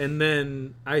him, and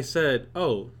then I said,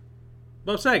 "Oh,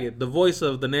 Bob Saget, the voice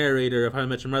of the narrator of How I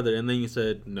Met Your Mother," and then you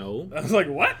said, "No." I was like,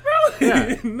 "What, bro?"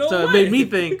 Yeah. No so way. It made me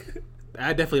think.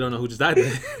 I definitely don't know who just died.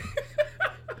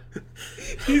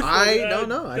 I don't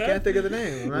know. I can't think of the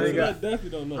name. I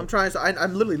definitely don't know. I'm trying.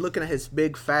 I'm literally looking at his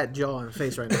big fat jaw and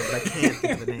face right now, but I can't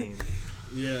think of the name.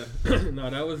 Yeah, no,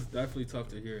 that was definitely tough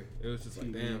to hear. It was just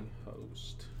like, damn.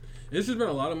 Host. It's just been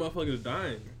a lot of motherfuckers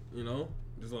dying, you know?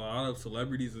 There's a lot of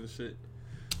celebrities and shit.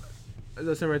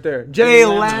 Listen right there. Jay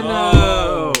Leno.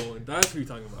 Oh, that's who you're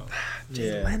talking about.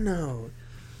 Jay Leno.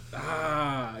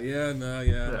 I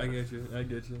get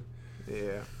you.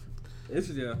 Yeah. It's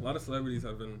just, a lot of celebrities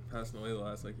have been passing away the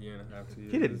last year and a half, 2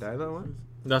 years. He didn't die though, what?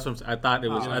 That's what I'm saying. I thought it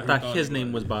was. I thought his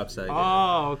name was Bob Saget.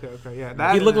 Oh, okay,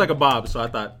 yeah. He looked like a Bob, so I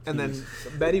thought. And then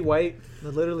Betty White,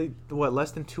 literally,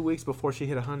 less than 2 weeks before she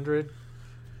hit 100.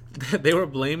 They were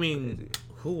blaming.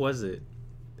 Who was it?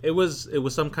 It was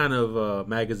some kind of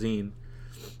magazine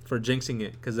for jinxing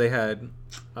it because they had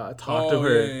talked to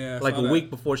her like a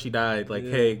week before she died. Like,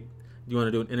 hey, do you want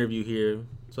to do an interview here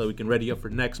so we can ready you up for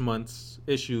next month's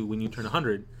issue when you turn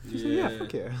 100? Yeah,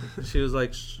 fuck yeah. She was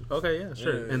like, okay, yeah,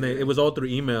 sure. And it was all through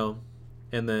email,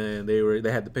 and then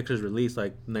they had the pictures released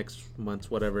like next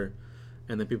month's whatever,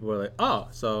 and then people were like, oh,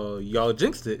 so y'all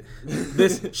jinxed it.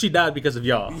 She died because of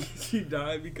y'all. She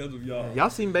died because of y'all. Y'all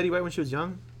seen Betty White when she was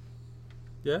young?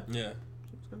 Yeah. Yeah.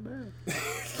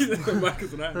 She was bad.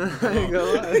 I ain't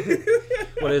gonna lie.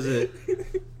 What is it?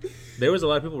 There was a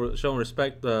lot of people showing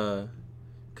respect. Because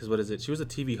what is it? She was a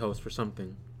TV host for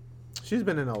something. She's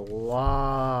been in a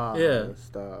lot of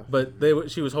stuff. But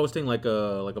she was hosting like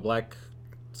a black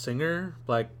singer,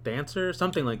 black dancer,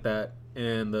 something like that.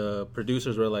 And the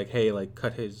producers were like, "Hey, like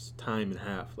cut his time in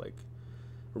half. Like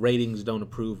ratings don't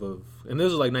approve of." And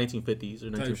this was like 1950s or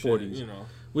 1940s. Shit, you know.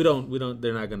 We don't.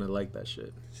 They're not gonna like that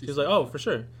shit. She's like, "Oh, for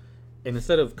sure." And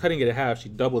instead of cutting it in half, she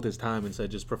doubled his time and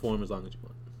said, "Just perform as long as you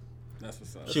want." That's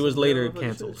what's up. She was later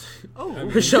canceled. Oh,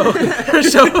 her show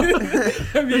was no longer.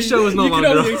 You can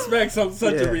only expect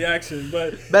such a reaction,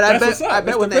 but I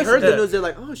bet when they heard the news, they're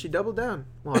like, "Oh, she doubled down."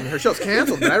 Well, I mean, her show's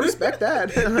canceled, but I respect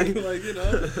that.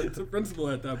 It's a principle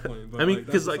at that point. But I mean,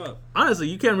 because honestly,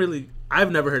 you can't really.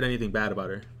 I've never heard anything bad about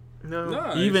her.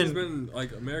 No, even she's been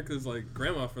like America's like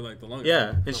grandma for like the longest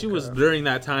time. Yeah, and she was during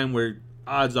that time where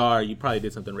odds are you probably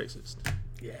did something racist.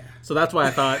 Yeah. So that's why I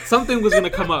thought something was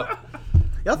gonna come up.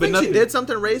 Y'all think she did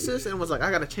something racist and was like, I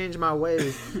gotta change my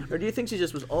ways? Or do you think she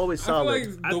just was always solid? I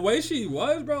feel like the way she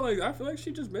was, bro, like, I feel like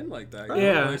she just been like that.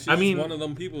 Yeah. Like, she's one of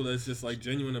them people that's just, like,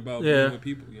 genuine about being with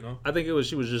people, you know? I think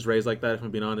she was just raised like that, if I'm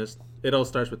being honest. It all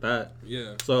starts with that.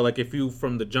 Yeah. So, like, if you,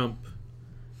 from the jump,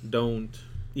 don't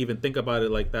even think about it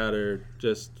like that or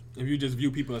just... If you just view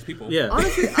people as people. Yeah.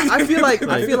 Honestly, I feel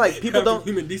like people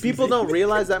don't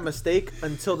realize that mistake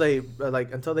until they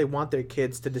want their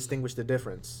kids to distinguish the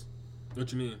difference. What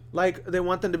you mean? Like, they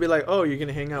want them to be like, oh, you're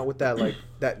gonna hang out with that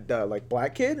like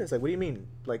black kid? It's like, what do you mean?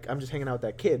 Like, I'm just hanging out with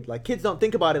that kid. Like, kids don't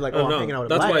think about it like, I'm hanging out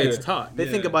with a black kid. That's why it's taught. They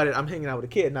think about it, I'm hanging out with a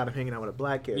kid, not I'm hanging out with a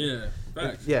black kid. Yeah,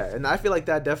 facts. And I feel like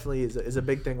that definitely is a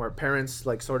big thing where parents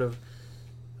like sort of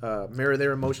mirror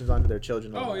their emotions onto their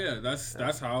children. Oh yeah,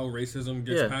 that's how racism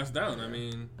gets passed down. I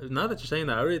mean, now that you're saying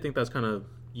that, I really think that's kind of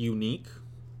unique.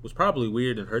 It was probably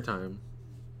weird in her time.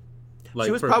 Like,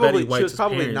 she was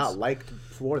probably not liked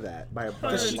for that by a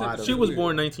lot of. She was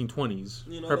born 1920s.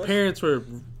 You know, her parents were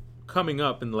coming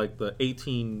up in like the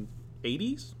 1880s,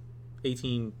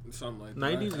 1890s.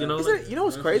 You know, you know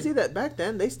what's crazy? That back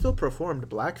then they still performed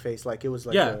blackface like it was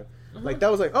like Like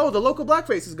that was like, oh, the local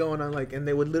blackface is going on, like, and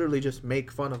they would literally just make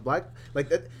fun of black, like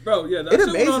that. Bro, yeah, that It shit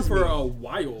went on amazes for me. a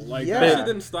while. Like Yeah. that shit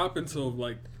didn't stop until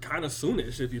like kind of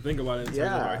soonish, if you think about it in terms of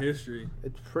Yeah. our history.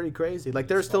 It's pretty crazy. Like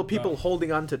there's still fucked people up.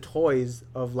 holding on to toys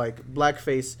of like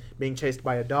blackface being chased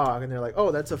by a dog, and they're like,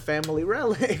 oh, that's a family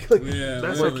relic. Like, Yeah,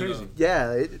 That's so literally, crazy.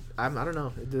 yeah, I don't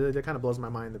know. It kind of blows my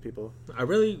mind that people.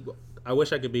 I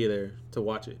wish I could be there to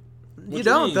watch it. You you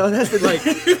don't mean? though. That's the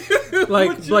Like,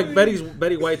 What you like mean?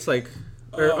 Betty White's like,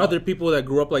 or other people that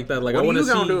grew up like that. Like, What I want are to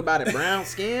you gonna do see. about it? Brown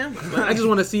skin, I just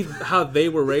want to see how they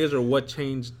were raised or what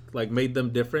changed, like, made them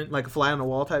different. like a fly on the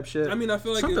wall type shit. I mean, I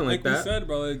feel like Something like like we that. said,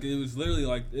 bro. Like it was literally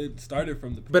like it started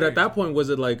from the. But at parents. that point, was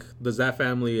it like, does that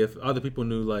family, if other people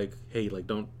knew, like, hey, like,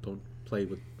 don't play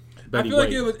with I Betty feel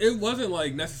White? like it wasn't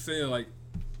like necessarily like.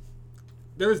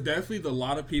 There was definitely a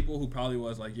lot of people who probably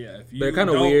was like, yeah, if you They're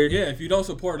kinda don't- weird. Yeah, if you don't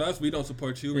support us, we don't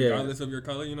support you, Yeah. regardless of your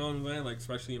color. You know what I'm saying? Like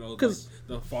especially like 'Cause-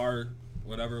 the far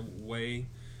whatever way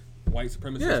white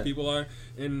supremacist Yeah. people are,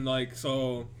 and like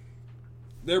so.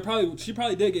 She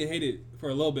probably did get hated for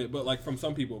a little bit, but like from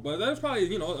some people. But there's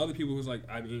probably other people who's like,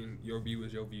 I mean, your view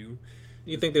is your view.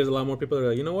 You think there's a lot more people that are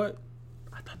like, you know what?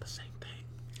 I thought the same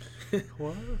thing.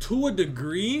 What? To a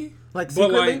degree, Like but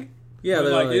secretly? like Yeah, but,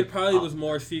 they're like like, it probably was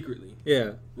more secretly.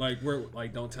 yeah. Like we're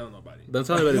like, don't tell nobody. Don't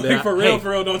tell anybody Like that. for Hey,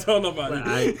 real, don't tell nobody.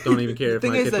 I don't even care if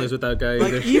thing my is kid that, plays with that guy.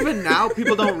 Like either. even now,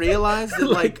 people don't realize that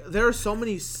like there are so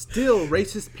many still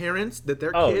racist parents that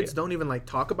their Oh, kids yeah. don't even like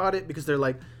talk about it because they're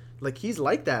like he's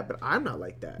like that, but I'm not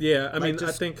like that. Yeah, I Like, mean, I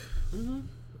just- think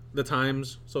the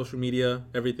times, social media,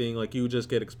 everything, like, you just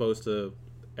get exposed to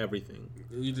everything.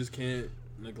 You just can't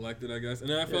neglect it, I guess. And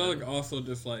then I feel like also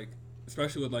just like,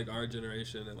 especially with like our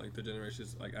generation and like the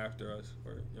generations like after us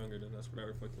or younger than us,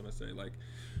 whatever the fuck you want to say, like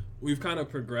we've kind of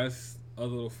progressed a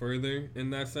little further in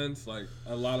that sense. Like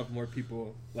a lot of more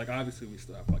people, like obviously we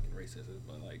still have fucking racism,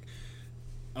 but like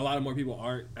a lot of more people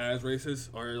aren't as racist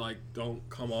or like don't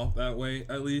come off that way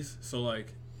at least. So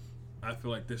like I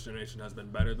feel like this generation has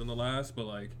been better than the last, but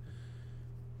like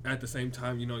at the same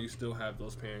time, you still have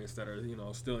those parents that are,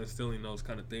 still instilling those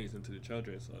kind of things into the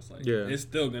children. So it's like, Yeah. it's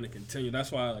still going to continue.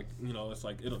 That's why, like, it's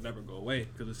like, it'll never go away.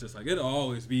 Because it's just like, it'll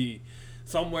always be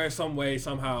somewhere, some way,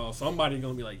 somehow, somebody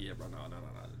going to be like, yeah, bro, no.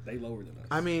 They lower than us.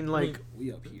 I mean, like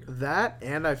we up here. that,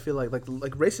 and I feel like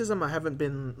racism. I haven't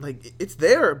been like it's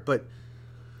there, but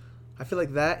I feel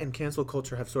like that and cancel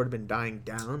culture have sort of been dying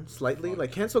down slightly.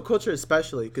 Like cancel culture,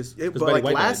 especially because Betty like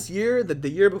White last died. year, the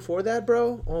year before that,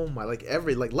 bro. Oh my! Like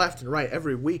every left and right,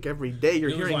 every week, every day, you're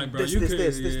It was hearing like, bro, this, you this, could-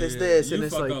 this, you and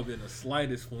it's fuck like. up in the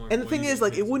slightest form. And the before thing you is, get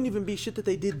like, it canceled. wouldn't even be shit that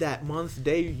they did that month,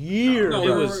 day, year. No, It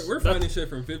bro. was- we're finding shit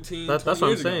from 15, That's 20 what I'm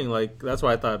years ago. saying. Like, that's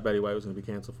why I thought Betty White was going to be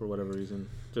canceled for whatever reason.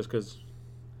 Just because,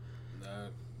 Nah,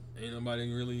 ain't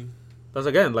nobody really... that's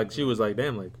again, like, she was like,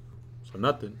 damn, like, so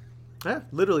nothing. Yeah,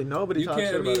 literally nobody You talks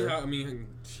can't. shit about her. I mean,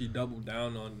 she doubled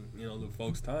down on the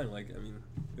folks' time. Like, I mean,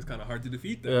 it's kind of hard to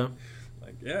defeat that. Yeah.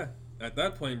 Like, yeah, at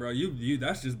that point, bro, you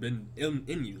that's just been in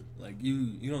you. Like,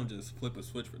 you don't just flip a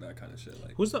switch for that kind of shit.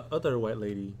 Like, Who's the other white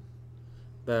lady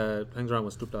that hangs around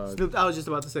with Snoop Dogg? Snoop, I was just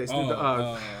about to say Snoop.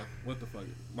 what the fuck,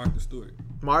 Martha Stewart.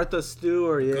 Martha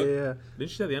Stewart. Yeah, yeah.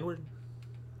 Didn't she say the N-word?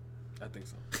 I think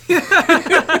so.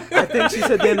 I think she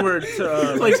said the N-word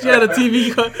to. Like, she had a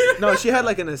TV. No, she had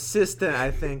like an assistant,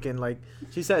 I think, and like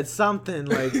she said something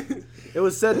like it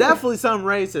was definitely some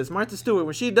racist. Martha Stewart,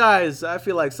 when she dies, I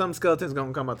feel like some skeleton's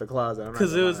gonna come out the closet. I'm not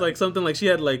Because it gonna was lie. like something like she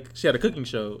had a cooking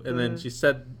show, and then she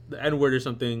said the N-word or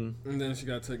something, And then she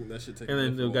got taken. That shit taken. and away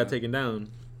then for a it got while. taken down.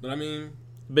 But I mean,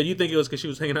 But you think it was because she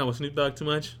was hanging out with Snoop Dogg too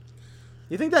much?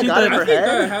 You think that She got thought- in I her think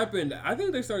that head? happened. I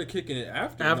think they started kicking it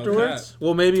after. Afterwards?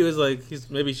 Well, maybe it was like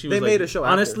maybe she was They like, made a show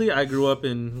after. honestly, I grew up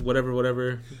in whatever.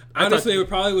 I Honestly, thought- it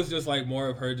probably was just like more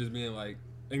of her just being like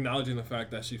acknowledging the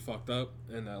fact that she fucked up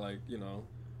and that like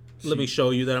let me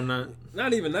show you that I'm not.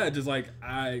 not even that, just like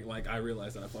I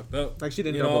realized that I fucked up. Like she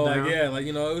didn't You double know, down. like yeah, like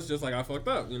it was just like I fucked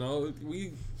up.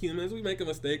 We humans, we make a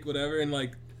mistake, whatever, and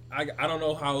like I don't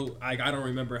know how I don't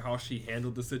remember how she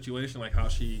handled the situation, like how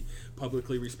she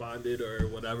publicly responded or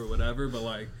whatever, but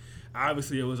like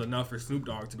obviously it was enough for Snoop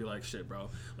Dogg to be like, shit, bro,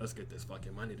 let's get this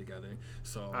fucking money together.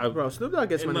 So Bro, Snoop Dogg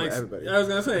gets and money like, with everybody. I was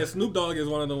gonna say Snoop Dogg is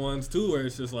one of the ones too where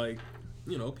it's just like,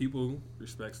 people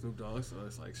respect Snoop Dogg, so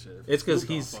it's like shit. It's because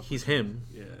Snoop Dogg fuck he's with him.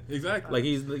 you. Yeah, exactly. Like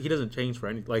he doesn't change for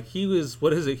anything. Like he was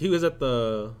what is it? He was at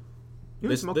the. You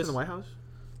was this- smoking in this- the White House?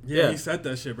 yeah, he said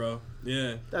that shit, bro.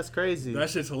 Yeah. That's crazy. That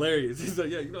shit's hilarious. He's like,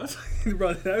 yeah,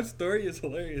 bro, that story is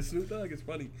hilarious. Snoop Dogg is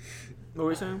funny. What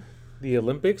were you saying? The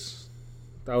Olympics.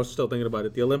 I was still thinking about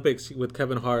it. The Olympics with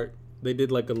Kevin Hart. They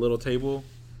did like a little table,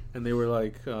 and they were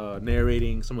like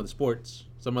narrating some of the sports,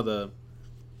 some of the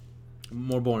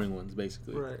more boring ones,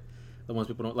 basically. Right. The ones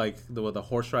people don't like, the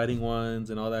horse riding ones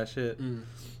and all that shit. Mm.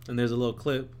 And there's a little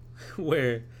clip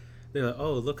where they're like,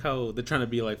 oh, look how they're trying to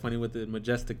be like funny with the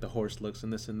majestic the horse looks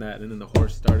and this and that. And then the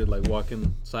horse started like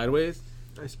walking sideways.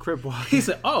 Nice crip walk. He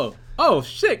said, oh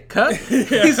shit, cut. He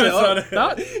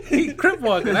said, he crip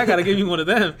walking. I gotta give you one of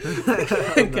them.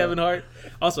 Kevin Hart.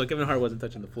 Also, Kevin Hart wasn't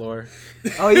touching the floor.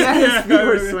 Oh yeah, his feet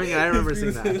were swinging. I remember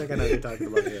seeing that. I think I know what you're talking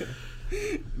about.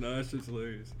 Yeah. No, that shit's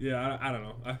hilarious. Yeah, I don't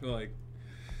know. I feel like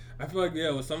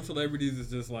yeah, with some celebrities, it's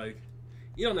just like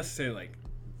you don't necessarily like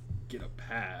get a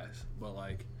pass, but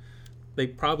like they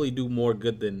probably do more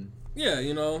good than. Yeah,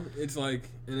 you know, it's like,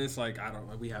 and it's like I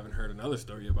don't. We haven't heard another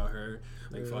story about her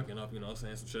like fucking up, you know,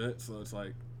 saying some shit. So it's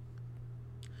like,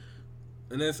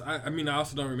 and it's I mean I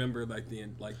also don't remember like the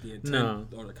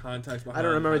intent or the context behind. I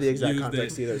don't remember the exact used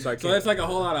context it. either. So it's like a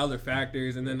whole lot of other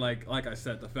factors, and then like I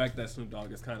said, the fact that Snoop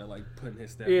Dogg is kind of like putting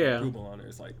his stamp of approval on it.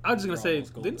 It's like I was just gonna say,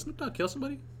 didn't Snoop Dogg kill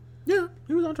somebody? Yeah,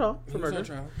 he was on trial for He was murder. on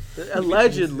trial.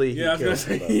 Allegedly, Yeah, I was gonna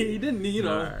say killed he didn't. You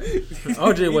know, Right.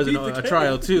 OJ wasn't on a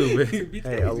trial too. But.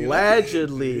 Hey,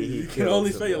 allegedly he You killed can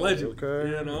only say somebody, allegedly,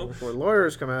 okay? you know? Before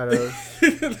lawyers come at us.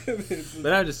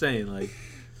 But I'm just saying, like,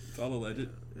 it's all alleged.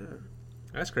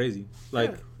 that's crazy.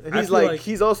 Like, And I he's feel like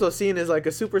he's also seen as like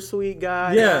a super sweet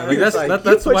guy. Yeah, like, that's you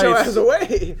put why your it's- ass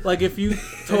away. like if you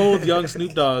told young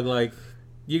Snoop Dogg, like,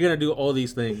 you're gonna do all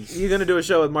these things. You're gonna do a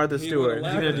show with Martha He Stewart. would've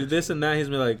He's gonna do this and that. He's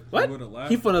gonna be like, what? would've laughed.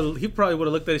 He probably would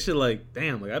have looked at his shit like,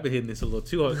 damn, like I've been hitting this a little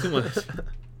too much.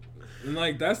 And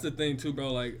like that's the thing too,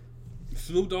 bro. Like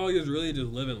Snoop Dogg is really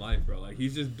just living life, bro. Like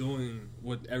he's just doing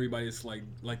what everybody's like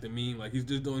the meme. Like he's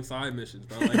just doing side missions,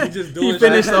 bro. Like he's just doing. He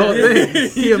finished the whole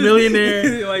thing. He a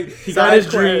millionaire. Like He got his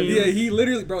dream. Yeah, he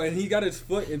literally, bro, and he got his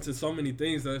foot into so many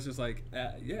things that it's just like,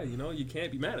 yeah, you know, you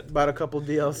can't be mad at. About a couple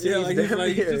DLCs. Yeah, like, damn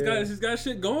he's near, just got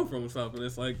shit going for himself, and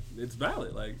it's like it's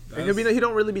valid. Like, And he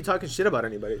don't really be talking shit about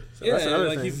anybody. So yeah, that's another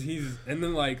like thing. he's and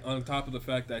then like on top of the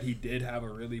fact that he did have a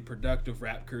really productive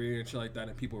rap career and shit like that,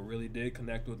 and people really did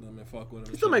connect with him and fuck with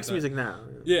him. He still makes music now.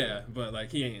 Yeah, but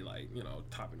like he ain't like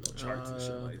topping no charts and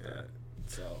shit like okay. that.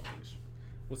 So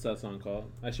What's that song called?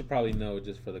 I should probably know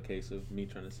just for the case of me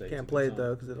trying to say. Can't it's a play good it though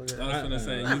song. because it'll get. I was gonna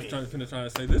say I you was trying to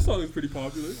say this song is pretty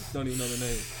popular. Don't even know the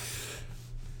name.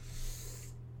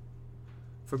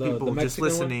 For The people just Mexican one?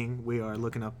 listening, we are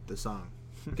looking up the song.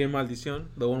 Que Maldición,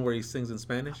 the one where he sings in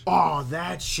Spanish. Oh,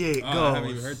 that shit goes. I haven't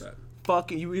even heard that.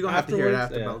 Fuck it, you're gonna have to hear it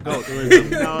after, bro. Afterwards? Go.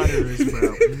 Yeah. Nutters,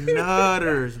 bro.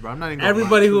 Nutters, bro. I'm not even gonna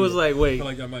Everybody lie. who was like, I wait, feel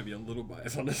like I might be a little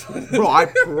biased on this one. Bro, I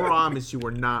promise you we're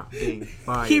not being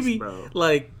biased, he be bro.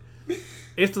 like,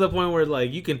 it's to the point where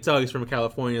like you can tell he's from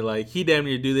California. Like he damn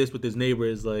near do this with his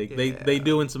neighbors. Like they Yeah.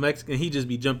 doing some Mexican. He just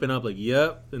be jumping up like,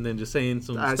 yep, and then just saying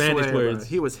some I Spanish swear, words. bro.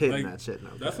 He was hitting Like, that shit. No,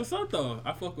 That's what's up though.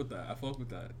 I fuck with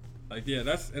that. Like yeah,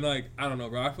 that's and like I don't know,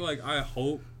 bro. I feel like I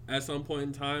hope at some point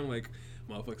in time like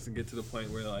motherfuckers can get to the point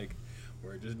where like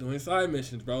we're just doing side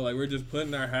missions, bro. Like we're just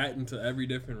putting our hat into every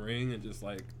different ring and just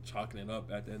like chalking it up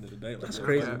at the end of the day. Like, That's we're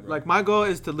crazy. fine, bro. Like my goal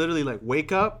is to literally like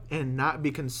wake up and not be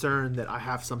concerned that I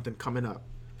have something coming up.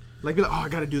 Like be like, oh, I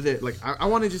gotta do this. Like I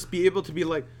want to just be able to be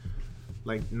like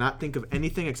not think of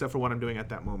anything except for what I'm doing at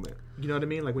that moment. You know what I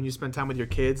mean? Like when you spend time with your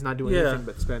kids, not doing Yeah. anything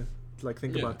but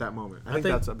think Yeah. about that moment. I I think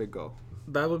think- that's a big goal.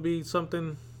 That would be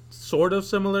something sort of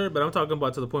similar, but I'm talking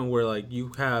about to the point where like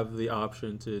you have the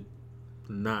option to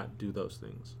not do those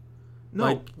things. No,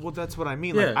 Like- well, that's what I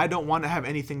mean. Yeah. Like, I don't want to have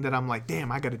anything that I'm like,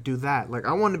 damn, I got to do that. Like,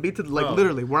 I want to be to like Oh.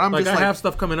 literally where I'm Like just I like, have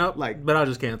stuff coming up, like- but I'll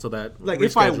just cancel that. like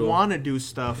if I reschedule. want to do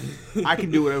stuff, I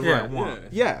can do whatever Yeah. I want.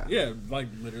 Yeah. Yeah, like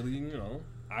literally,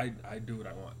 I do what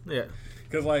I want. Yeah.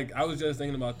 Cause like I was just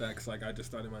thinking about that, cause like I just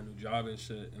started my new job and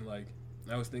shit, and like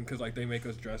I was thinking, cause like they make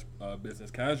us dress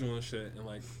business casual and shit, and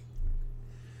like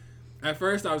at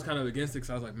first I was kind of against it, cause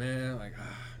I was like, man, like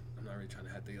I'm not really trying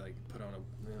to have to like put on a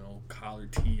collar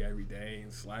tee every day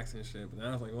and slacks and shit. But then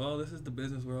I was like, well, this is the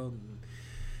business world, and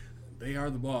they are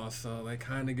the boss, so they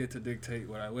kind of get to dictate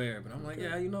what I wear. But I'm like,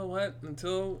 yeah, you know what?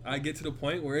 Until I get to the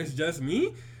point where it's just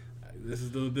me, this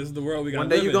is the world we got. One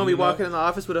day you're gonna be walking in the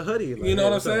office with a hoodie. Like, You know hey, what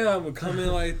I'm what's up? saying? I'm gonna come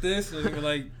in like this and be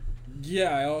like,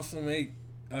 yeah, I also make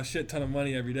a shit ton of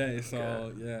money every day. So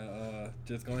Okay. yeah,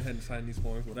 just go ahead and sign these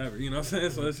forms, whatever. You know what I'm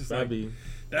saying? So it's just That'd like be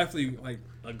definitely like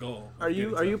a goal. Are getting you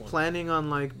to that point. planning on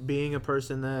like being a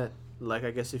person that like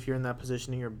I guess if you're in that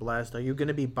position and you're blessed, are you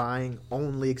gonna be buying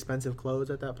only expensive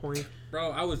clothes at that point? Bro,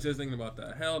 I was just thinking about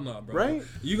that. Hell no, bro. Right?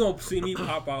 You gonna see me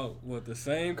pop out with the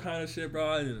same kind of shit,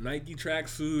 bro. The Nike track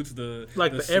suits, the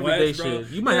like the sweats, everyday bro. shit.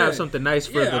 You might have something nice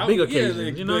for the big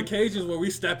occasions, you know? The occasions where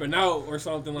we stepping out or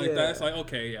something like Yeah. that. It's like,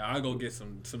 okay, yeah, I'll go get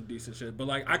some decent shit. But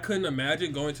like, I couldn't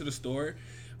imagine going to the store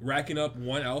racking up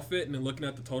one outfit and then looking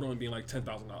at the total and being like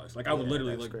 $10,000. Like I would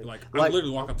literally that's great. I would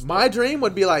literally walk up. To My dream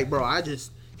would be like, bro, I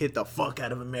just hit the fuck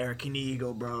out of American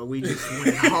Eagle, bro. We just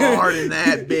went hard in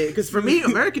that bit. Because for me,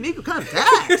 American Eagle kind of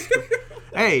taxed.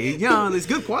 Hey, it's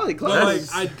good quality clothes.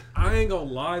 But like I ain't gonna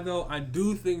lie though, I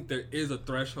do think there is a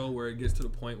threshold where it gets to the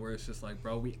point where it's just like,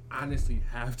 bro, we honestly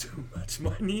have too much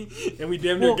money and we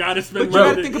damn near gotta spend But you money.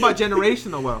 gotta think about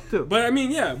generational wealth too. But I mean,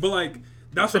 yeah, but like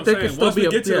that's But what I'm there could saying. still Once we be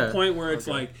a- get to yeah. the point where it's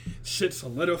like shit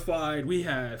solidified, we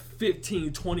have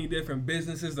 15, 20 different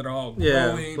businesses that are all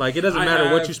growing. Like it doesn't I matter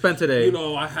what have, you spend today. You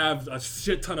know, I have a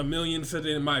shit ton of millions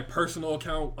sitting in my personal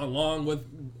account along with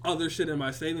other shit in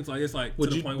my savings. Like it's like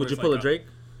would to you the point would where you it's pull like a Drake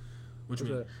What you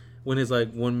mean? when his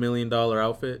like $1 million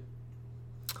outfit?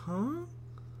 Huh?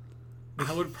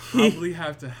 I would probably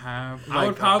have to have. I Like,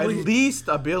 would probably at least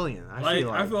 $1 billion.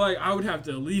 I feel like I would have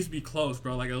to at least be close,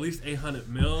 bro. Like at least 800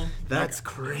 mil. that's Like,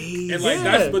 crazy. and like Yeah.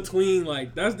 that's between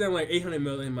like that's then like 800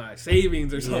 mil in my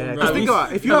savings or something. Yeah, bro. just think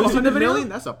about it. If you have Have you seen the 100 video? million,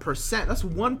 that's a percent. That's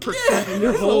 1% yeah, in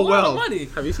your that's a whole lot of wealth. money.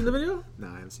 Have you seen the video? Nah,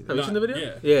 I haven't seen Have that. you seen the video?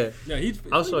 Yeah. Yeah. Yeah, he's.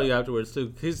 I'll show you afterwards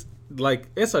too. He's like,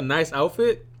 it's a nice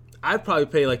outfit. I'd probably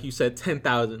pay like you said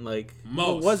 10,000. Like Most.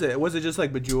 What was it? Was it just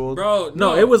like bejeweled? Bro,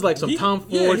 No, it was like some he- Tom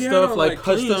yeah, Ford he had stuff, on, like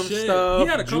clean custom shit. stuff, He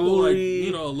had a couple jewelry.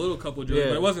 like a little couple jewelry, Yeah.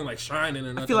 but it wasn't like shining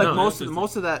or nothing. I feel like No.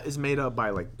 most of that is made up by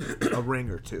like a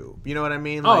ring or two. You know what I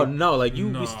mean? Oh Like, no, like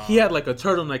Nah. he had like a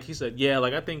turtleneck. He said, yeah,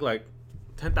 like I think like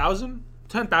 10,000.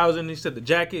 10,000. He said the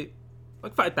jacket,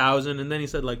 like 5,000, and then he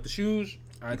said like the shoes,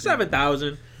 I like think-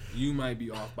 7,000. You might be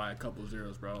off by a couple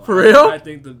zeros, bro. For real? I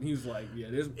think that he's like, yeah,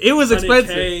 this. It was 100K,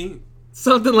 expensive.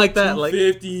 Something like that. Like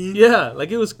 250, yeah,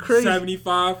 like it was crazy.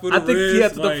 75 for the I think wrist, he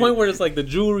had to like, the point where it's like the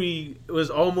jewelry was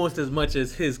almost as much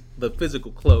as the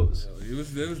physical clothes. It was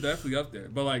definitely up there.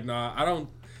 But like, nah, I don't.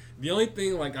 The only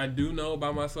thing like I do know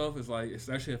about myself is like,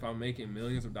 especially if I'm making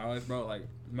millions of dollars, bro. Like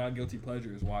my guilty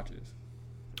pleasure is watches.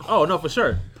 Oh no, for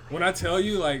sure. When I tell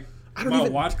you like I don't my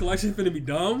even- watch collection finna be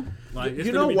dumb, like it's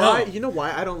you finna know be why? dumb. You know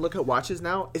why I don't look at watches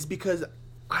now? Is because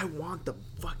I want the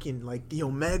fucking like the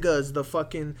Omegas, the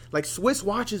fucking like Swiss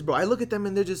watches, bro. I look at them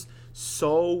and they're just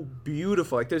so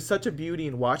beautiful. Like there's such a beauty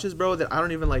in watches, bro, that I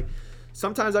don't even like.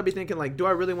 Sometimes I'd be thinking like, do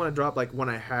I really want to drop like when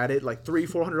I had it like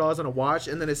 $300-400 on a watch,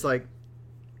 and then it's like,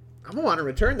 I'm gonna want to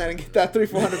return that and get that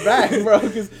 $300-400 back, bro.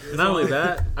 'Cause Not only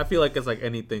that, I feel like it's like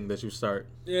anything that you start.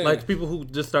 Yeah. Like people who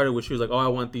just started with shoes, like, oh, I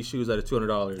want these shoes that are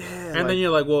 $200, Yeah, and like- then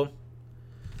you're like, well,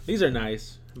 these are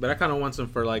nice, but I kind of want some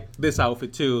for like this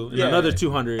outfit too, and Yeah. another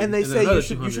 200. And they then say another you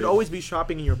should 200. always be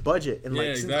shopping in your budget. And like,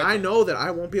 Yeah, since exactly. I know that I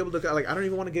won't be able to, like, I don't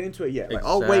even want to get into it yet. Like,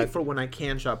 I'll wait Exactly. for when I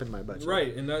can shop in my budget.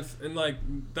 Right, and that's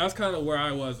kind of where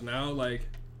I was now. Like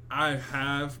I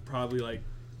have probably like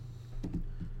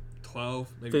 12,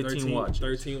 maybe 15 13 watches.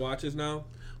 13 watches now,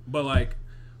 but like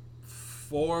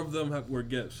 4 of them were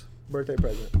gifts. Birthday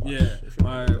present. Yeah,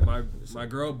 my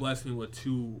girl blessed me with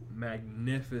 2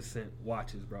 magnificent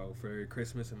watches, bro, for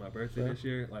Christmas and my birthday this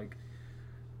year. Like,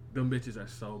 them bitches are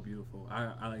so beautiful.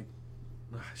 I like.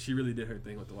 She really did her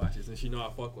thing with the watches, and she know I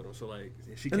fuck with them. So like,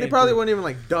 she And they came probably through. weren't even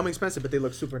like dumb expensive, but they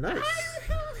look super nice.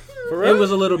 For It real?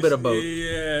 was a little bit of both.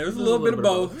 Yeah, it was a little bit of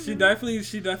both. She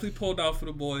definitely pulled out for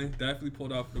the boy.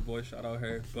 Shout out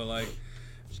her.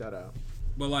 Shout out.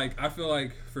 But like I feel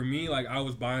like for me, like I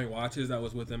was buying watches that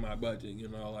was within my budget.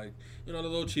 The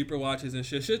little cheaper watches and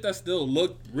shit that still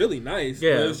looked really nice.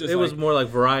 Yeah, but it was just it was like, more like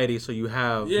variety, so you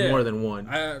have Yeah. more than one.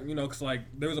 cause like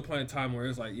there was a point in time where it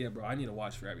was like, yeah, bro, I need a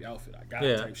watch for every outfit I got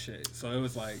Yeah. type shit. So it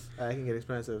was like, I can get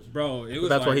expensive. bro, it was.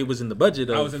 That's why like, he was in the budget.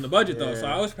 I Of, was in the budget though, so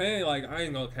Yeah. I was paying like I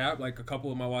ain't gonna cap like a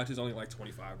couple of my watches only like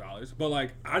 $25, but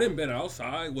like I didn't been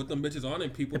outside with them bitches on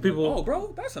and people, And people- like, oh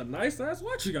bro, that's a nice ass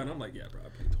watch you got. And I'm like, yeah, bro, I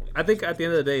paid $20. I think at the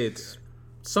end of the day, it's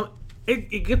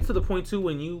it gets to the point too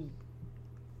when you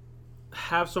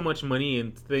have so much money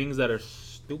and things that are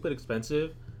stupid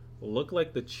expensive look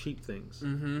like the cheap things.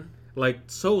 Mm-hmm. Like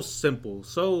so simple,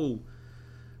 so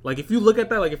like if you look at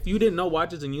that, like if you didn't know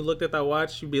watches and you looked at that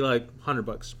watch, you'd be like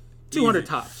 $100, 200 Easy.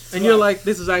 tops, and you're like,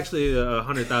 this is actually a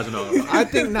 $100,000. I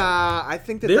think I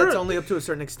think that There that's are- only up to a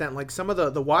certain extent. Like some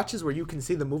of the watches where you can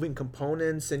see the moving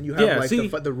components and you have Yeah, like see,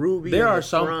 the ruby. There and are the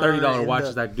some front $30 and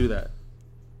watches the, that do that.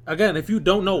 Again, if you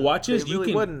don't know watches, They you really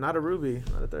can. wouldn't. Not a ruby.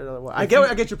 Not a $30 watch. If you-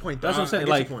 I get your point. Though. That's what I'm saying. I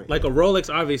get Like your point. like a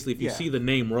Rolex, obviously, if you Yeah. see the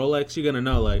name Rolex, you're gonna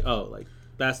know like, oh, like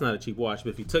that's not a cheap watch. But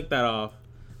if you took that off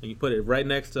and you put it right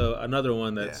next to another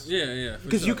one that's Yeah, for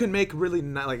because sure. you can make really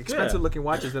not like expensive Yeah. looking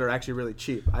watches that are actually really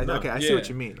cheap. Okay, I see Yeah. what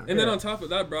you mean. And then on top of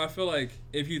that, bro, I feel like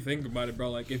if you think about it,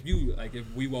 bro, like if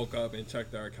we woke up and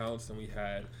checked our accounts and we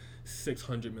had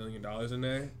 $600 million in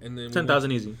there, and then we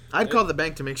 10,000 easy. I'd call the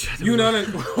bank to make sure. that You we- know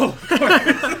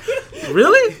what?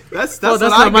 Really? That's Oh, what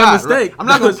that's I not my got. mistake. I'm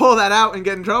not That gonna was- pull that out and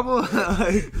get in trouble.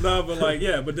 Like, No, but like,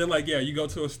 yeah, but then like, yeah, you go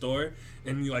to a store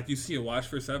and you see a watch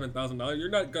for $7,000. You're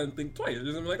not gonna think twice. You're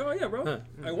just gonna be like, oh yeah, bro, Huh.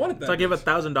 I wanted that. So I give bitch.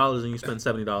 $1,000 and you spend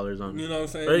 $70 on You know what I'm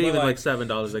saying? or But, even like, like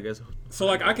 $7, I guess. so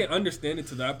like, I can understand it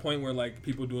to that point where like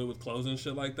people do it with clothes and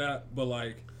shit like that. But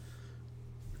like,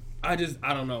 I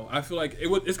don't know. I feel like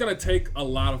it's gonna take a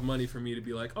lot of money for me to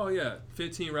be like, oh yeah,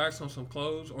 15 racks on some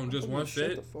clothes on just one shut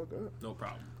fit. the fuck up. No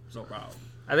problem. No problem.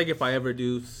 I think if I ever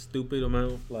do stupid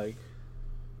amount like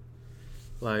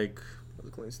That's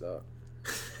a clean start.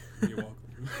 You're welcome.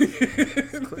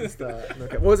 Clean start.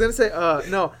 Okay. What was I gonna say?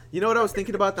 No. You know what I was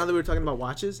thinking about now that we were talking about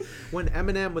watches? When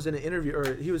Eminem was in an interview,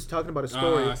 or he was talking about a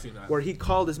story I seen that. where he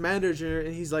called his manager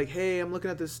and he's like, "Hey, I'm looking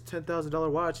at this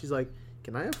 $10,000 watch." He's like,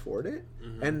 "Can I afford it?"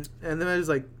 Mm-hmm. And then I was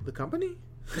like, "The company?"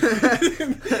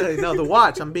 No, the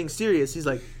watch. I'm being serious. He's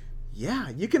like, "Yeah,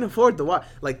 you can afford the watch."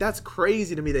 Like, that's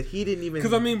crazy to me that he didn't even.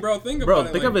 Because I mean, bro, think bro, about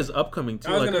it. think like, of his upcoming too,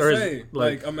 I was like gonna or say, his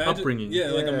like imagine, upbringing.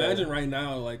 Yeah, like Yeah. imagine right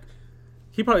now, like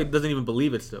He probably doesn't even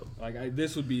believe it still.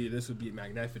 this would be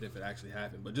magnificent if it actually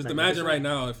happened. But just Magnificent? imagine right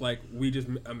now if like we just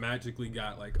magically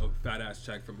got like a fat ass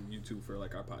check from YouTube for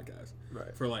like our podcast,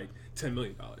 Right. for like $10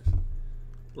 million,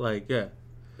 Like, yeah.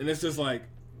 and it's just like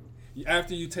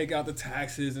after you take out the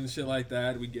taxes and shit like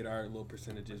that, we get our little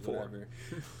percentages, whatever.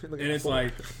 Look at And it's four.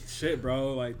 like, shit,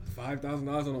 bro, like $5,000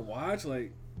 on a watch,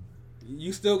 like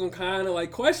you still gonna kind of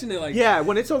like question it, like Yeah,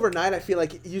 when it's overnight, I feel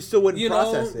like you still wouldn't you know,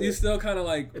 process it. you still kind of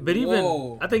like, But even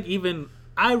whoa,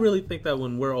 I really think that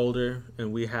when we're older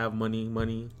and we have money,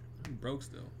 I'm broke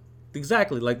still.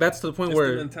 exactly. Like that's to the point It's the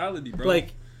where mentality, bro.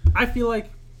 like I feel like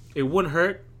it wouldn't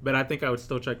hurt, but I think I would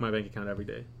still check my bank account every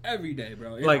day. every day,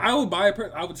 bro. If Like- I would buy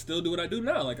I would still do what I do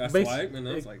now. Like I Basi- swipe and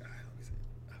I was like, let me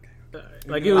see.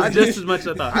 Okay. Like it was I just just- as much as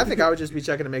I thought. I think I would just be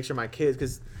checking to make sure my kids,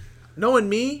 because knowing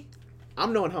me,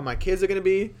 I'm knowing how my kids are gonna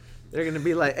be. They're gonna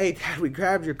be like, "Hey, Dad, we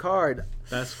grabbed your card.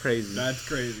 That's crazy. That's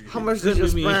crazy. How much Couldn't did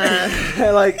you be me.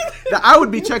 spend?" Like, I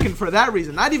would be checking for that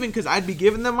reason. Not even because I'd be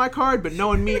giving them my card, but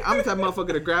knowing me, I'm the type of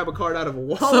motherfucker to grab a card out of a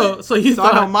wallet. So you I know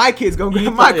thought my kids gonna you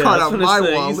grab my thought- yeah, card that's out what I my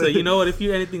said. wallet. You said, you know what? If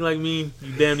you're anything like me,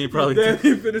 you damn near probably. Damn,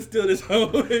 you finna steal this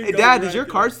whole. Hey, Dad, does your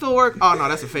card still work? Oh no,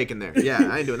 that's a fake in there. Yeah,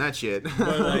 I ain't doing that shit.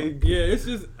 But like, yeah, it's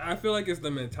just I feel like it's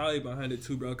the mentality behind it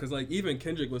too, bro. Because like even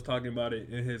Kendrick was talking about it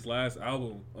in his last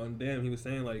album on Damn. He was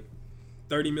saying like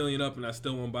 30 million up and I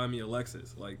still won't buy me a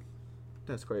Lexus. Like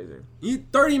That's crazy. you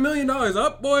 $30 million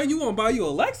up, boy, you won't buy you a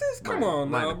Lexus? Come Mine- on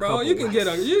mine now, a bro. couple You can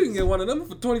get one of them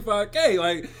for $25K.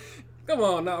 Like, come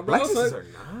on now, bro. Lexuses So- are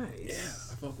nice. yeah,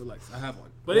 I fuck with Lexus. I have one.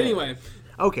 But anyway,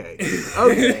 Okay.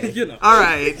 Okay. You know. All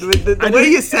right. The I way knew-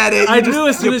 you said it, I you knew just,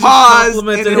 as soon you as you paused, and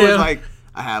complimented it was him. like,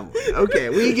 I have one. Okay,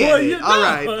 we get well, it. you All know,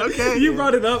 right. Okay. You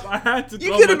brought it up. I had to. You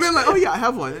throw could have my- been like, oh yeah, I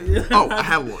have one. Oh, I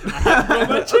have one. throw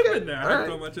my chip Okay, in there. I all had to right,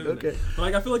 throw my chip in okay. there. But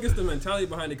like, I feel like it's the mentality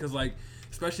behind it, because like,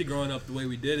 especially growing up the way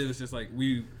we did, it was just like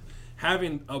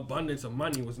having abundance of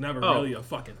money was never Oh. really a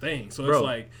fucking thing. So Bro. it's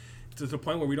like to the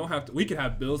point where we could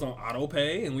have bills on auto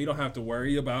pay and we don't have to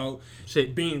worry about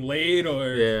Shit. being late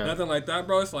or Yeah. nothing like that,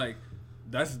 bro. It's like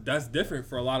that's different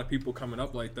for a lot of people coming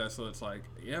up like that. So it's like,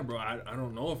 yeah, bro, I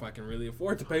don't know if I can really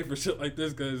afford to pay for shit like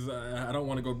this, because I don't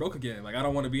want to go broke again. Like, I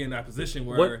don't want to be in that position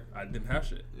where What- I didn't have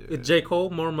shit. Is J.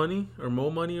 Cole more money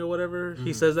or whatever?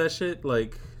 He says that shit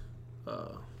like.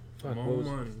 Fuck, More what was-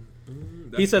 money.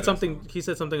 He said That's something. awesome. He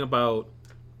said something about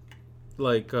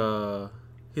like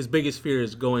his biggest fear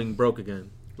is going broke again.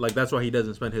 Like that's why he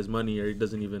doesn't spend his money, or he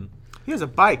doesn't even. He has a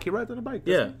bike. He rides on a bike.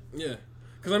 Yeah. doesn't Yeah.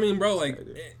 Because, I mean, bro, like,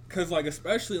 because, like,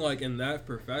 especially, like, in that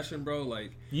profession, bro,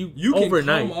 like, You can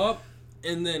overnight. come up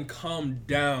and then come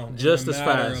down Just in as a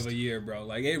matter fast. of a year, bro.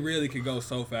 Like, it really could go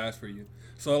so fast for you.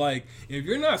 So, like, if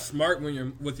you're not smart when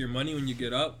you're with your money when you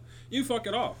get up, you fuck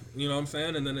it off. You know what I'm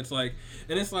saying? And then it's like,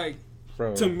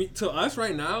 Bro. to us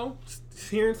right now,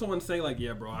 hearing someone say, like,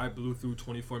 yeah, bro, I blew through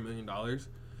 $24 million,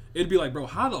 it'd be like, bro,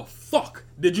 how the fuck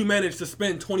did you manage to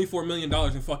spend $24 million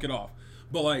and fuck it off?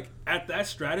 But, like, at that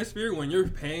stratosphere, when you're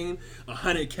paying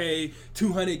 $100K,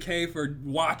 $200K for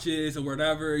watches or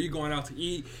whatever, you're going out to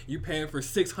eat, you're paying for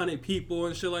 600 people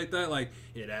and shit like that, like,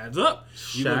 it adds up.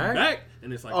 You look Shaq? back,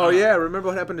 and it's like, Oh yeah, remember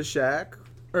what happened to Shaq?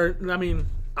 Or I mean,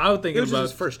 I was It thinking was just about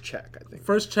his first check, I think.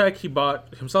 first check. He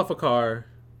bought himself a car.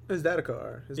 His dad a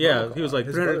car. His mom Yeah, a he was car, like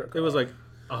his 300. brother a It was car.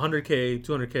 like 100K,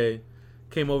 200K.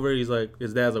 Came over. He's like,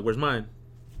 his dad's like, "Where's mine?"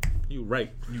 You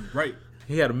right. you right.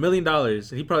 He had $1 million, and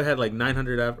he probably had like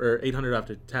 900 or 800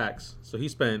 after tax. So he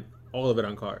spent all of it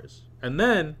on cars. And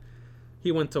then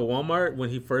he went to Walmart when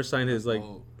he first signed his like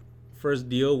Oh, first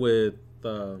deal with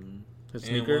his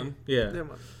sneaker. And1? Yeah, Damn,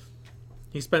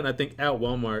 he spent I think at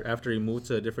Walmart after he moved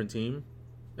to a different team.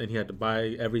 and he had to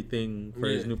buy everything for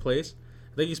his new place.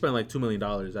 I think he spent like $2 million at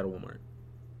a Walmart.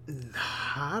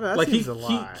 Nah, that Like seems a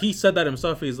lot. he said that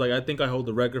himself. He's like, I think I hold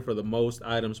the record for the most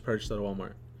items purchased at a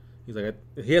Walmart. He's like,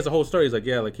 he has a whole story. He's like,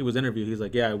 yeah, like he was interviewed. He's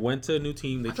like, yeah, I went to a new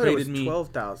team. They I thought it was traded me.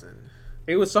 12,000.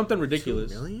 It was something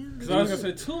ridiculous. 2 million? Because I was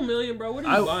gonna say $2 million, bro. What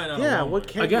are you buying out of Walmart? What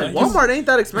can Again, Walmart ain't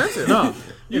that expensive. No,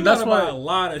 You and that's gotta buy a why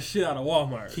lot of shit out of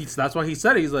Walmart. that's why he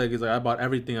said it. He's like, I bought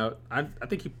everything out. I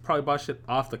think he probably bought shit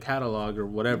off the catalog or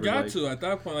whatever. Got like, to at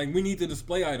that point. Like we need to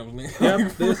display items, man.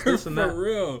 Yep, this and that. For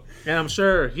real. And I'm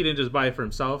sure he didn't just buy it for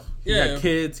himself. He Yeah. had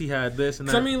kids. He had this and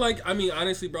that. So I mean,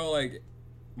 honestly, bro, like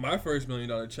my first $1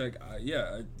 million check,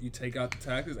 you take out the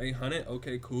taxes, 800.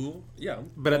 Okay, cool. Yeah.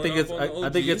 But I think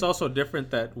it's also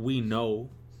different that we know.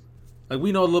 Like,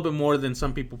 we know a little bit more than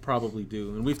some people probably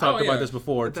do. And we've talked about this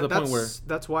before to the point where...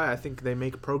 That's why I think they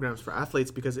make programs for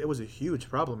athletes, because it was a huge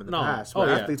problem in the No. past. Oh, Where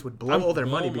yeah. athletes would blow all their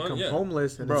money, blow become money, yeah.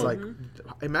 homeless. And Bro. it's like,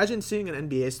 imagine seeing an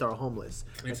NBA star homeless.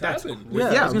 Like, It's that's happened. Yeah,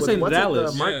 I was gonna say in what's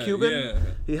Dallas. Mark Yeah, Cuban? yeah.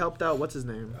 He helped out, what's his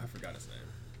name? I forgot his name.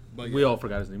 But We all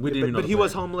forgot his name. We didn't even know But the he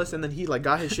was player. homeless, and then he like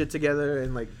got his shit together,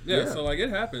 and like so like it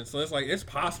happens. So it's like it's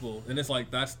possible, and it's like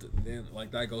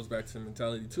that goes back to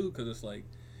mentality too, because it's like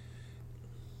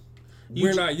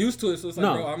we're not used to it. So it's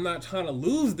like, bro, I'm not trying to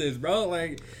lose this, bro.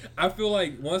 Like I feel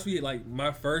like once we like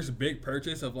my first big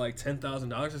purchase of like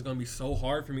 $10,000 is gonna be so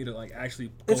hard for me to like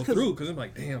actually go through, because I'm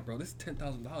like, damn, bro, this is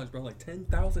 $10,000, bro, like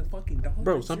 $10,000 fucking dollars.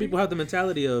 Bro, some people have the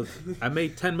mentality of, I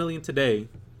made $10 million today,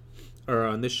 or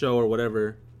on this show or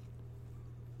whatever.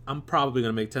 I'm probably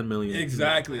gonna make $10 million.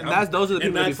 Exactly. And those are the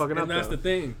people that be fucking up. And that's though. the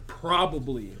thing.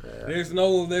 Probably. There's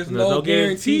no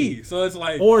guarantee. So it's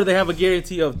like, Or they have a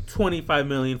guarantee of $25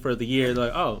 million for the year. They're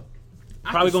like, oh,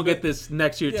 probably gonna get this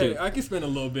next year too. I can spend a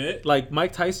little bit. Like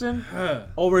Mike Tyson,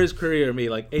 over his career made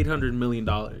like $800 million.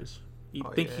 You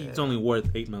think he's only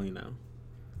worth $8 million now?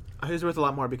 He's worth a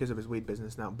lot more because of his weed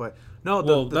business now. But no,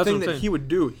 Well, the that's thing what I'm that saying. he would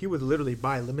do, he would literally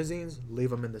buy limousines,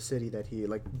 leave them in the city that he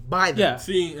like buy them. Yeah.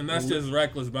 See, and that's just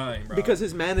reckless buying, bro. Because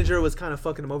his manager was kind of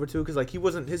fucking him over too. Because like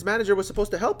his manager was supposed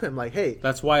to help him. Like, hey,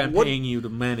 That's why I'm What- paying you to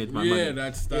manage my money. yeah,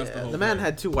 that's the whole the man thing.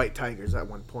 had 2 white tigers at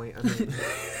one point. I mean,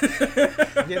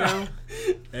 you know,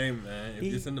 Hey man,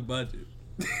 if it's in the budget.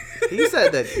 he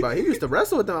said that, bro. He used to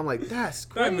wrestle with them. I'm like, that's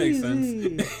That crazy.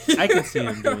 makes sense. I can see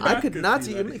him doing I that. could could not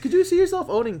see see. that. Could you see yourself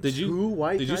owning Did you- 2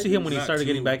 white? did you see tigers? him when he Not started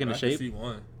getting two, back into I can shape? see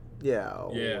one. Yeah.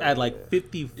 Yeah. At like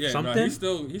 50 Yeah, something? no, he's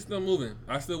still moving.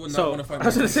 I still would not So, want to fight. I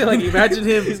was going to say, like, imagine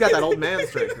him He's got that old man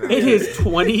strength now. in his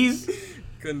 20s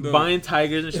Couldn't do it. buying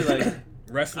tigers and shit like,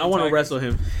 Wrestling I want to tigers. wrestle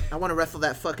him. I want to wrestle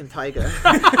that fucking tiger.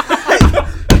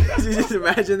 Did you just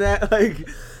imagine that? Like,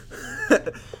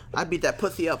 I beat that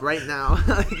pussy up right now.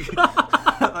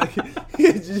 like,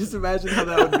 did you just imagine how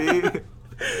that would be?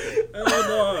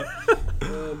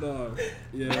 Oh no.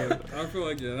 Yeah, I feel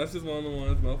like that's just one of the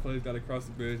ones. Motherfuckers got to cross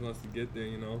the bridge once to get there.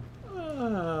 You know,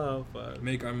 Oh, fuck.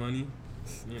 make our money.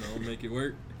 You know, make it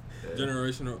work.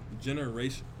 Generation.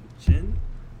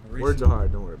 Words are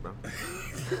hard. Don't worry, bro.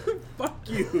 Fuck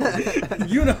you.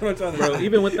 You know what I'm talking Bro, about.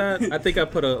 even with that, I think I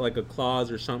put a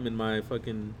clause or something in my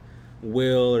fucking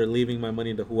will or leaving my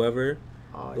money to whoever.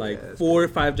 Oh, Like yeah, that's 4 or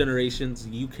 5 generations,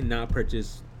 you cannot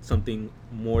purchase something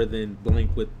more than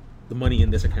blank with the money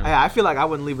in this account. I feel like I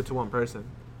wouldn't leave it to one person.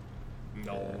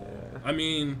 No. I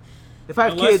mean, If I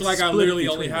have unless kids, like I split literally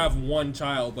between only them. have one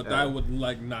child, but Yeah. that would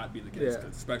like not be the case, Yeah.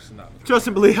 especially not with Trust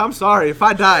and believe. I'm sorry. If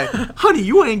I die, honey,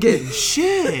 you ain't getting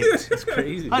shit. It's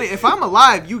crazy. Honey, if I'm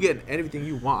alive, you get everything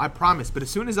you want. I promise. But as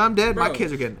soon as I'm dead, my Bro.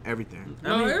 kids are getting everything.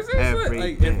 No, I mean, it's like if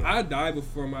everything. I die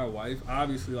before my wife,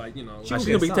 obviously, like you know, She's like,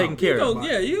 gonna be some. taken care you of. know,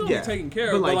 yeah, you're gonna Yeah. be taken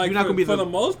care But, of. like, But like you're not for, gonna be for the- the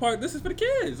most part, this is for the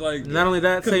kids. Like Not only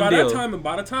that, because same by deal.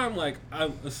 that time, like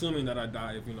I'm assuming that I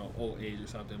die of old age or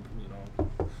something, you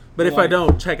know. But if I like-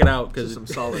 don't, check it out Just because some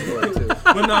solid blood too.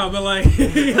 But no, but like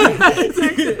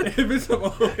if it's some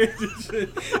old age and shit,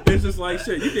 it's just like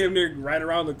shit. You came there right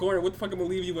around the corner. What the fuck am I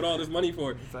leave you with all this money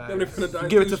for? Damn, they're gonna die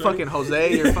Give it too, to shorty. fucking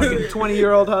Jose, your fucking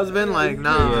 20-year-old husband. Like,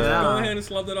 nah, Just go nah. ahead and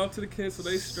slub that off to the kids so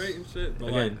they straight and shit. But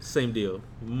again, like, same deal.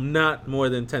 Not more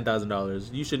than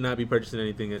 $10,000. You should not be purchasing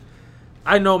anything.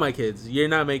 I know my kids. You're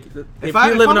not making. If If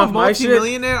you're living I'm off a my shit,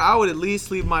 multi-millionaire, I would at least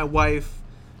leave my wife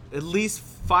at least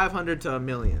 500 to $1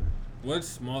 million. what's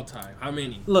small time? How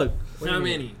many? look. How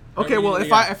many? Okay, well,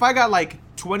 if I got like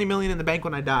 20 million in the bank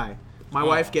when I die, my Oh.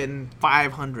 wife getting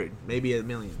 500, maybe $1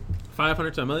 million.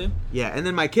 500 to $1 million. Yeah, and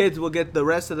then my kids will get the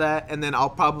rest of that, and then I'll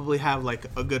probably have like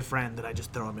a good friend that I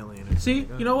just throw $1 million in. See,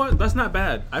 you know what? That's not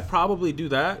bad. I probably do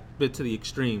that, but to the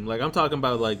extreme. Like I'm talking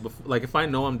about, like if I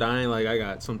know I'm dying, like I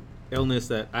got some illness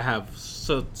that I have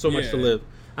so much to Yeah. live.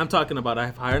 I'm talking about I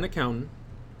hire an accountant.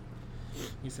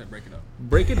 He said break it up.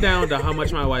 Break it down to how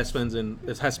much my wife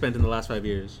has spent in the last 5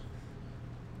 years.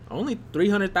 Only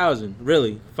 $300,000,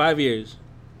 really, 5 years.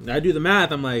 And I do the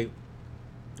math. I'm like,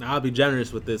 I'll be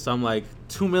generous with this. So I'm like,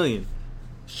 $2 million.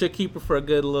 Should keep her for a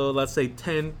good little, let's say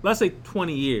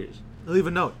 20 years. Leave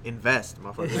a note. Invest,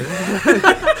 motherfucker.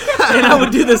 And I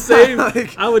would do the same.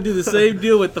 I would do the same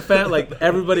deal with the like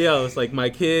everybody else, like my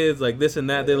kids, like this and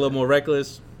that. They're a little more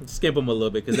reckless. Skimp them a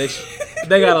little bit because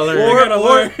they gotta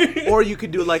learn. Or you could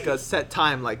do like a set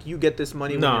time, like you get this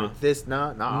money when you're this.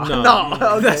 No.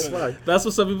 Okay. That's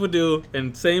what some people do.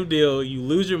 And same deal. You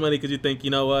lose your money because you think, you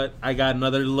know what? I got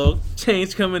another little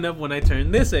change coming up when I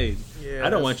turn this age. Yeah, I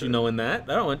don't want you knowing that.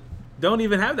 Don't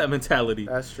even have that mentality.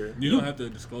 That's true. You don't have to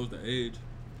disclose the age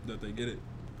that they get it.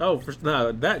 Oh,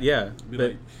 that yeah. Be But,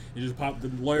 like, you just pop the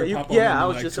lawyer pop on I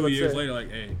was like just 2 about to years say. later, like,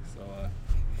 hey, so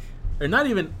or not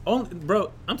even only,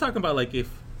 bro. I'm talking about like if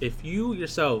you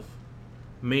yourself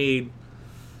made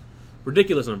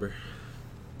ridiculous number,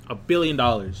 $1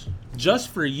 billion just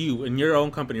for you in your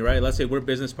own company, right? Let's say we're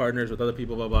business partners with other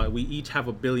people, blah blah. We each have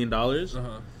 $1 billion.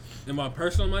 in my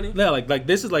personal money, Yeah, like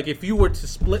this is like if you were to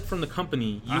split from the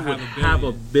company, you I would have have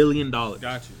 $1 $1 billion. got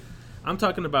you. I'm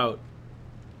talking about.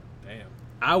 Damn,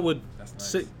 I would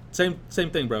that's nice. same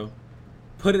thing, bro.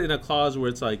 Put it in a clause where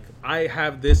it's like I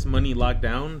have this money locked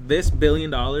down, this $1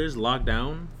 billion locked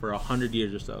down for 100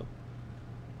 years or so.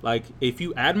 Like if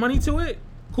you add money to it,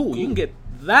 cool. You can get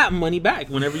that money back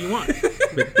whenever you want.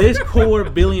 But this core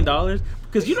 $1 billion,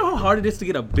 because you know how hard it is to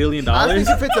get $1 billion. I think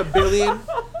if it's $1 billion,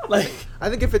 Like I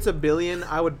think if it's $1 billion,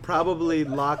 I would probably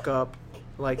lock up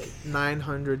like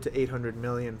 900 to 800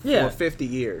 million for 50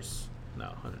 years. no,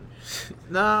 100.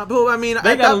 Nah, but I mean,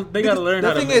 They gotta learn The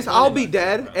how to thing make is, I'll money be like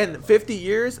that, dead, and 50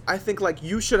 years. I think like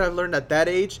you should have learned at that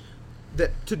age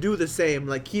that to do the same.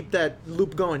 Like keep that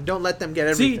loop going. Don't let them get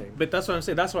everything. See, but that's what I'm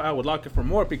saying. That's why I would lock it for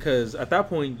more because at that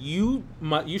point you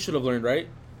should have learned, right?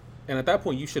 And at that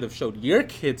point you should have showed your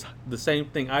kids the same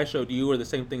thing I showed you or the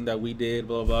same thing that we did,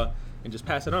 blah blah, blah, and just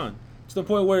pass it on to the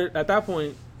point where at that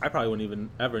point I probably wouldn't even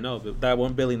ever know that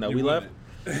 $1 billion that we left.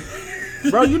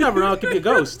 Bro, you never know. I could be a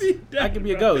ghost. I could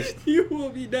be a ghost. You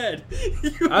will be dead.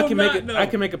 I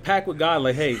can make a pact with God.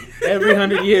 Like, hey, every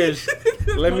 100 years,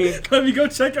 let me go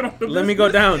check it on the let me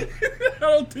go down. I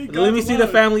don't think. Let me see the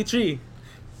alive. family tree.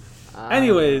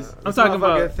 Anyways, I'm This talking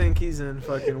motherfucker about. think he's in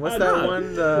fucking what's I that know,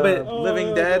 one? but-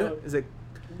 Living Dead? Is it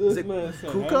This it man said,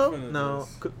 Cuckoo? I'm finna No.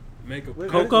 just Make a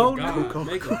Coco?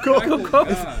 Coco. Coco.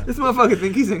 This motherfucker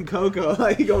think he's in Coco.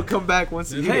 Like he gonna come back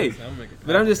once a Hey, year.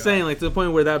 But I'm just saying, like, to the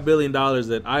point where that $1 billion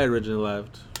that I originally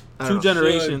left, I two don't know.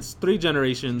 generations, three Just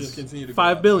generations, continue to go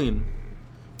 $5 up. billion.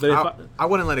 But if I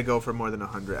wouldn't let it go for more than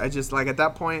 100. I just like at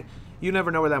that point, you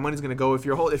never know where that money's gonna go. If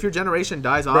your generation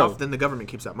dies Bro. off, then the government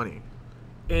keeps that money.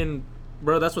 and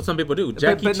bro, that's what some people do. But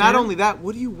Jackie not Chan- only that,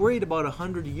 what are you worried about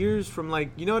 100 years from like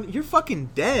you're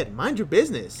fucking dead. Mind your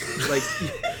business, like,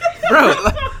 bro.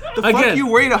 the fuck Again. you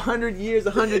worried 100 years,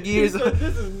 100 years.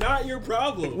 This is not your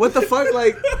problem. What the fuck,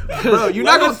 like, bro? You're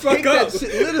not gonna Let us fuck take that up.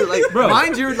 shit. Literally, like, Bro.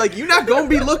 mind your, like, you're not gonna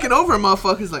be looking over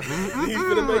motherfuckers like, He's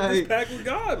gonna make this like, pact with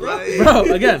God, bro. like-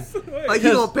 Bro, again. like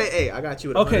you gonna pay? Hey, I got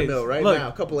you at 100 Okay, mil right look. now.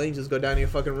 A couple angels go down to your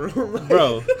fucking room,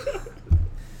 like,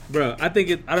 Bro, I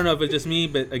think I don't know if it's just me,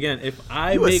 but again, if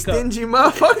I You a make up, stingy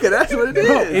motherfucker. That's what it is.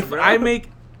 bro, if bro. I make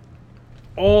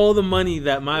all the money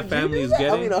that my family is I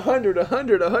getting, mean,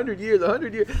 100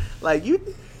 years. Like you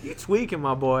tweaking,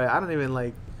 my boy. I don't even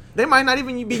like. They might not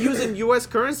even be using U.S.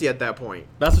 currency at that point.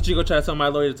 that's what you go try to tell my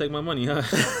lawyer to take my money, huh?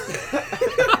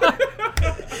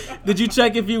 Did you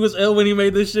check if he was ill when he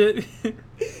made this shit?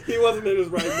 He wasn't in his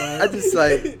right mind. I just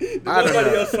like I don't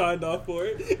Nobody know. else signed off for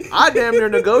it. I damn near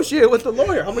negotiate with the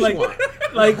lawyer. How much Like, you want?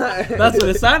 like that's what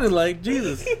it sounded like.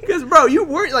 Jesus, Because bro, you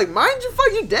worry like mind your fuck.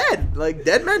 You dead. Like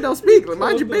dead men don't speak. Like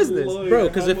mind your business. bro.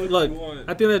 Because if look,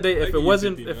 at the end of the day, if it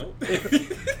wasn't, if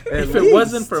At if it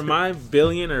wasn't least. for my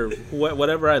billion or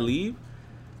whatever I leave,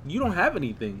 you don't have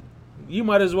anything. You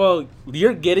might as well.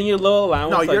 You're getting your little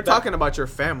allowance. No, like you're that. talking about your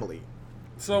family.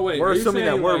 So wait, We're are you assuming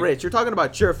that saying, we're like, rich. You're talking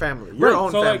about your family, your Right. own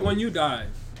So family. like when you die,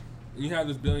 and you have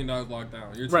this $1 billion locked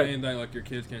down. You're Right. saying that like your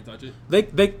kids can't touch it. They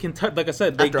can like I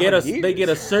said, they After get 100 they get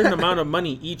a years. certain amount of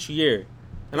money each year.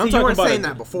 And See, I'm you talking weren't about saying a-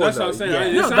 that before. That's though. what I'm saying. Yeah.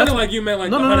 It No, sounded that's- like you meant like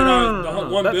no, the no, no, $100. no, no, The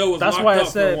no. one That- bill was that's locked why I up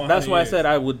said. for That's why I 100 said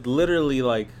years. I would literally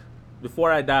like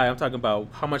before I die. I'm talking about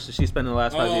how much did she spend in the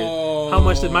last 5 years? How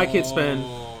much did my kids spend?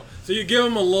 So you give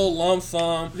them a little lump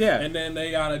sum, Yeah. and then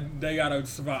they gotta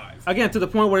survive. Again, to the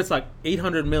point where it's like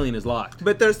 800 million is locked.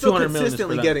 But they're still 200 million is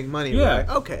consistently for them. getting money. Yeah. Right?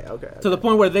 Okay. To the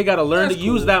point where they got to learn That's to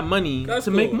use cool. that money That's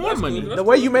to cool. make more That's money. cool. That's The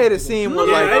way you made it seem was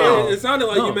Yeah, like, oh. it sounded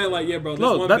like No. you meant like, yeah, bro, this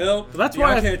Look, one that- bill. that's yeah,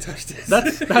 why I I- can't touch this.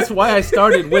 That's why I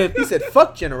started with He said,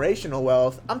 "Fuck generational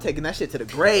wealth. I'm taking that shit to the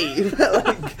grave."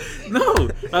 Like, no.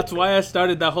 That's why I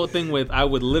started that whole thing with I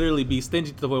would literally be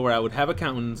stingy to the point where I would have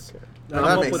accountants. No, come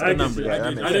that up makes with sense. the numbers. Yeah,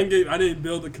 that makes sense. I didn't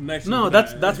build the connection. No, for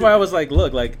that's that. why I was like,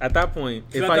 look, like at that point,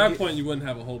 At that point, you wouldn't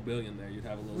have a whole billion there. You'd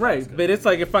have a little. right, basket. but it's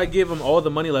like if I give them all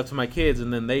the money left to my kids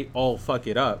and then they all fuck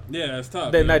it up, Yeah, it's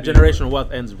tough. then You that know, generational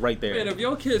wealth ends right there. Man, if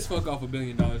your kids fuck off $1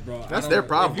 billion, bro, I That's don't- their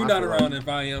problem, If you're I not feel around, like. if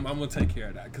I am, I'm gonna take care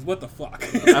of that. Cause what the fuck?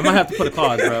 I might have to put a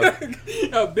clause, bro.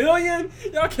 $1 billion?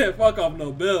 Y'all can't fuck off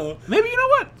no bill. Maybe you know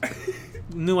what?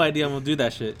 New idea. I'm gonna do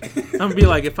that shit. I'm gonna be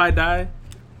like, if I die,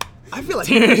 I feel like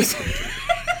tears.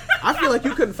 I feel like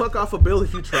you couldn't fuck off a bill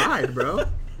if you tried, bro.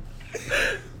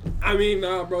 I mean,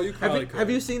 nah, bro, you probably could. Have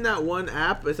you seen that one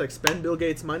app? It's like spend Bill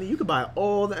Gates' money. You could buy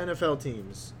all the NFL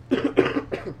teams.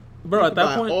 Bro, at that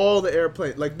Buy point, all the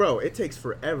airplanes. Like, bro, it takes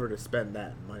forever to spend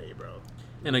that money, bro.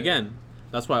 and again,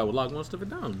 that's why I would lock most of it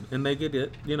down, and they get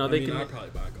it. You know, I they mean, can. I'd probably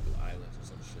buy a couple of islands or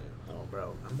some shit. Oh,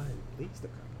 bro, I'm buying at least a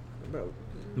couple. Bro,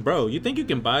 Bro, you think you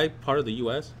can buy part of the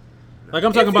U.S.? Like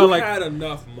I'm If talking you about, like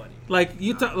enough money. like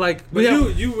But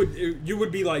you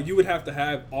would be like, you would have to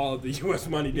have all of the U.S.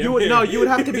 money. you would you would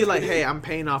have to be like, hey, I'm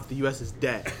paying off the U.S.'s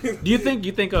debt. Do you think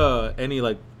any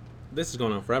like this is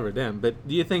going on forever, damn? But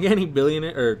do you think any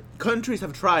billionaire or Countries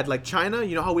have tried, like China.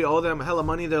 You know how we owe them hella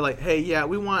money. They're like, hey, yeah,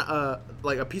 we want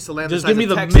like a piece of land. Just the size give me of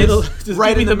the Texas, middle- just right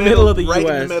give me in the middle of the right in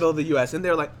US. the middle of the U.S. And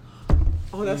they're like,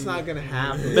 oh, that's not gonna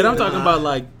happen. But I'm talking about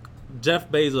like Jeff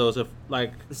Bezos, if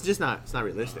like It's just not. It's not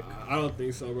realistic. I don't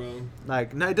think so, bro.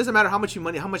 Like, no, it doesn't matter how much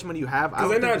money you have. I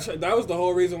Because don't they're think not. That was the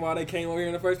whole reason why they came over here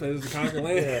in the first place, is to conquer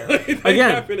land. Yeah. They Again.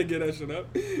 happen to get that shit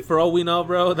up. for all we know,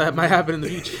 bro, that might happen in the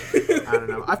future. I don't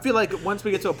know. I feel like once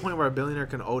we get to a point where a billionaire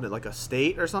can own it, like a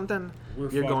state or something, We're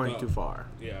you're fucked going up. too far.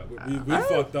 Yeah, we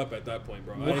fucked up at that point,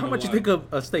 bro. I ain't Well, how gonna much you lie. think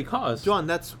a state costs? John,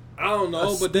 that's I don't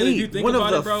know, a but then if you state. think One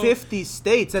about of it, the bro. 50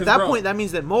 states. At 'Cause, that bro- point, that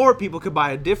means that more people could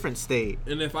buy a different state.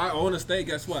 And if I own a state,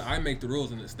 guess what? I make the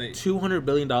rules in the state. $200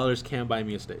 billion can't buy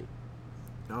me a state.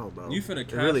 No, bro. You finna It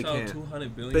cash really out can't.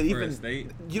 $200 billion But for even a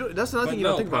state. you know, that's another But thing you no,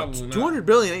 don't think about. probably not. 200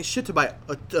 billion ain't shit to buy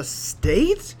a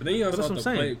state. But then you also That's have what to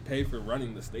I'm pay, saying. pay for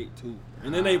running the state too.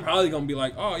 And then they probably gonna be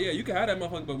like, oh yeah, you can have that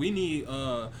motherfucker, but we need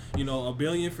 $1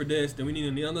 billion for this, then we need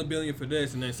another $1 billion for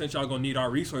this, and then since y'all gonna need our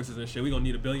resources and shit, we gonna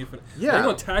need $1 billion for that. Yeah. They're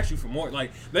gonna tax you for more.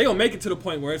 Like they gonna make it to the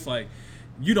point where it's like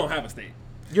you don't have a state.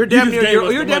 You're damn just near gave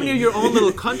us you're the damn money. near your own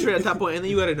little country at that point, and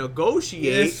then you got to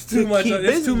negotiate. It's too to much. keep It's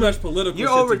business. too much political. You're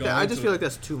shit over to go that. I just into feel it. like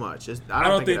that's too much. I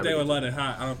don't think it they ever would gets- let it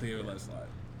hide. I don't think they would let it slide.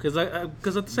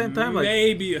 Because at the same time, like,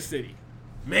 Maybe a city,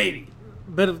 maybe.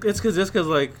 but it's because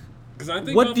like, Because I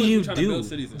think What do motherfuckers you be trying to do? build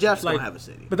cities and Jeff's shit. Like- gonna have a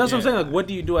city. but that's what I'm Yeah. saying. Like, what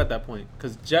do you do at that point?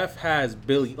 Because Jeff has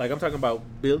billion. Like I'm talking about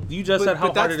bill. You just said how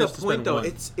but hard that's it the is to point, spend though.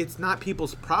 one. It's not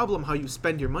people's problem how you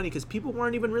spend your money because people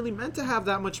weren't even really meant to have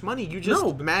that much money. You just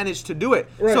No. managed to do it.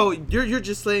 Right. So you're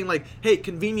just saying like, hey,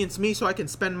 convenience me so I can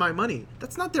spend my money.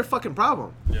 That's not their fucking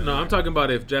problem, Yeah, No, I'm talking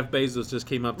about if Jeff Bezos just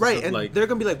came up to right? something And like they're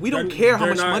gonna be like, we don't They're- care how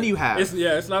they're much not- money you have.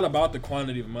 It's not about the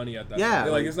quantity of money at that Yeah,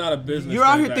 point. Like it's not a business. You're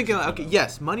out here transaction thinking, like, for okay, them.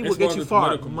 yes, money will It's get more you of a far.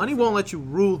 political Money move. won't let you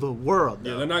rule the world.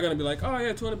 Yeah, though. they're not gonna be like, oh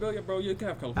yeah, $200 billion, bro. You can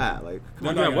have California. Ah, like, They're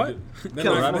on, not yeah, gonna what? do- They're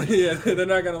not gonna, California. yeah, they're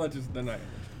not gonna let you. They're not gonna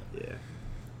let you. yeah.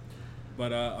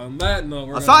 But on that note,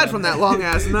 we're Aside gonna, from that long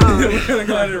ass no. we're gonna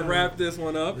go ahead and wrap this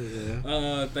one up.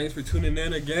 Yeah. Thanks for tuning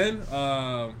in again.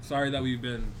 Sorry that we've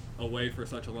been away for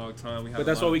such a long time. We had But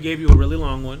that's a lot why we gave you a really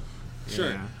long one. Sure.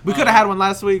 Yeah. We could have had one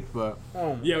last week, but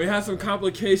Yeah, we had some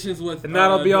complications with. And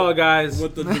that'll be all, guys.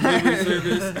 With the delivery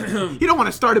service. he don't want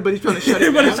to start it, but he's trying to shut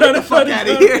it But down. he's trying Get to the fuck shut out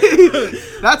it of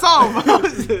here. That's all.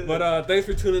 But thanks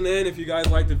for tuning in. If you guys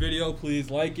liked the video, please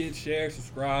like it, share,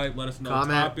 subscribe, let us know Comment.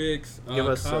 topics. Give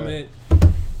us, comment.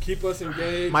 Keep us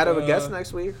engaged. Might have a guest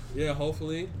next week. Yeah,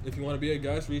 hopefully. If you want to be a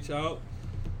guest, reach out.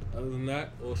 Other than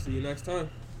that, we'll see you next time.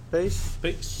 Peace.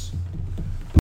 Peace.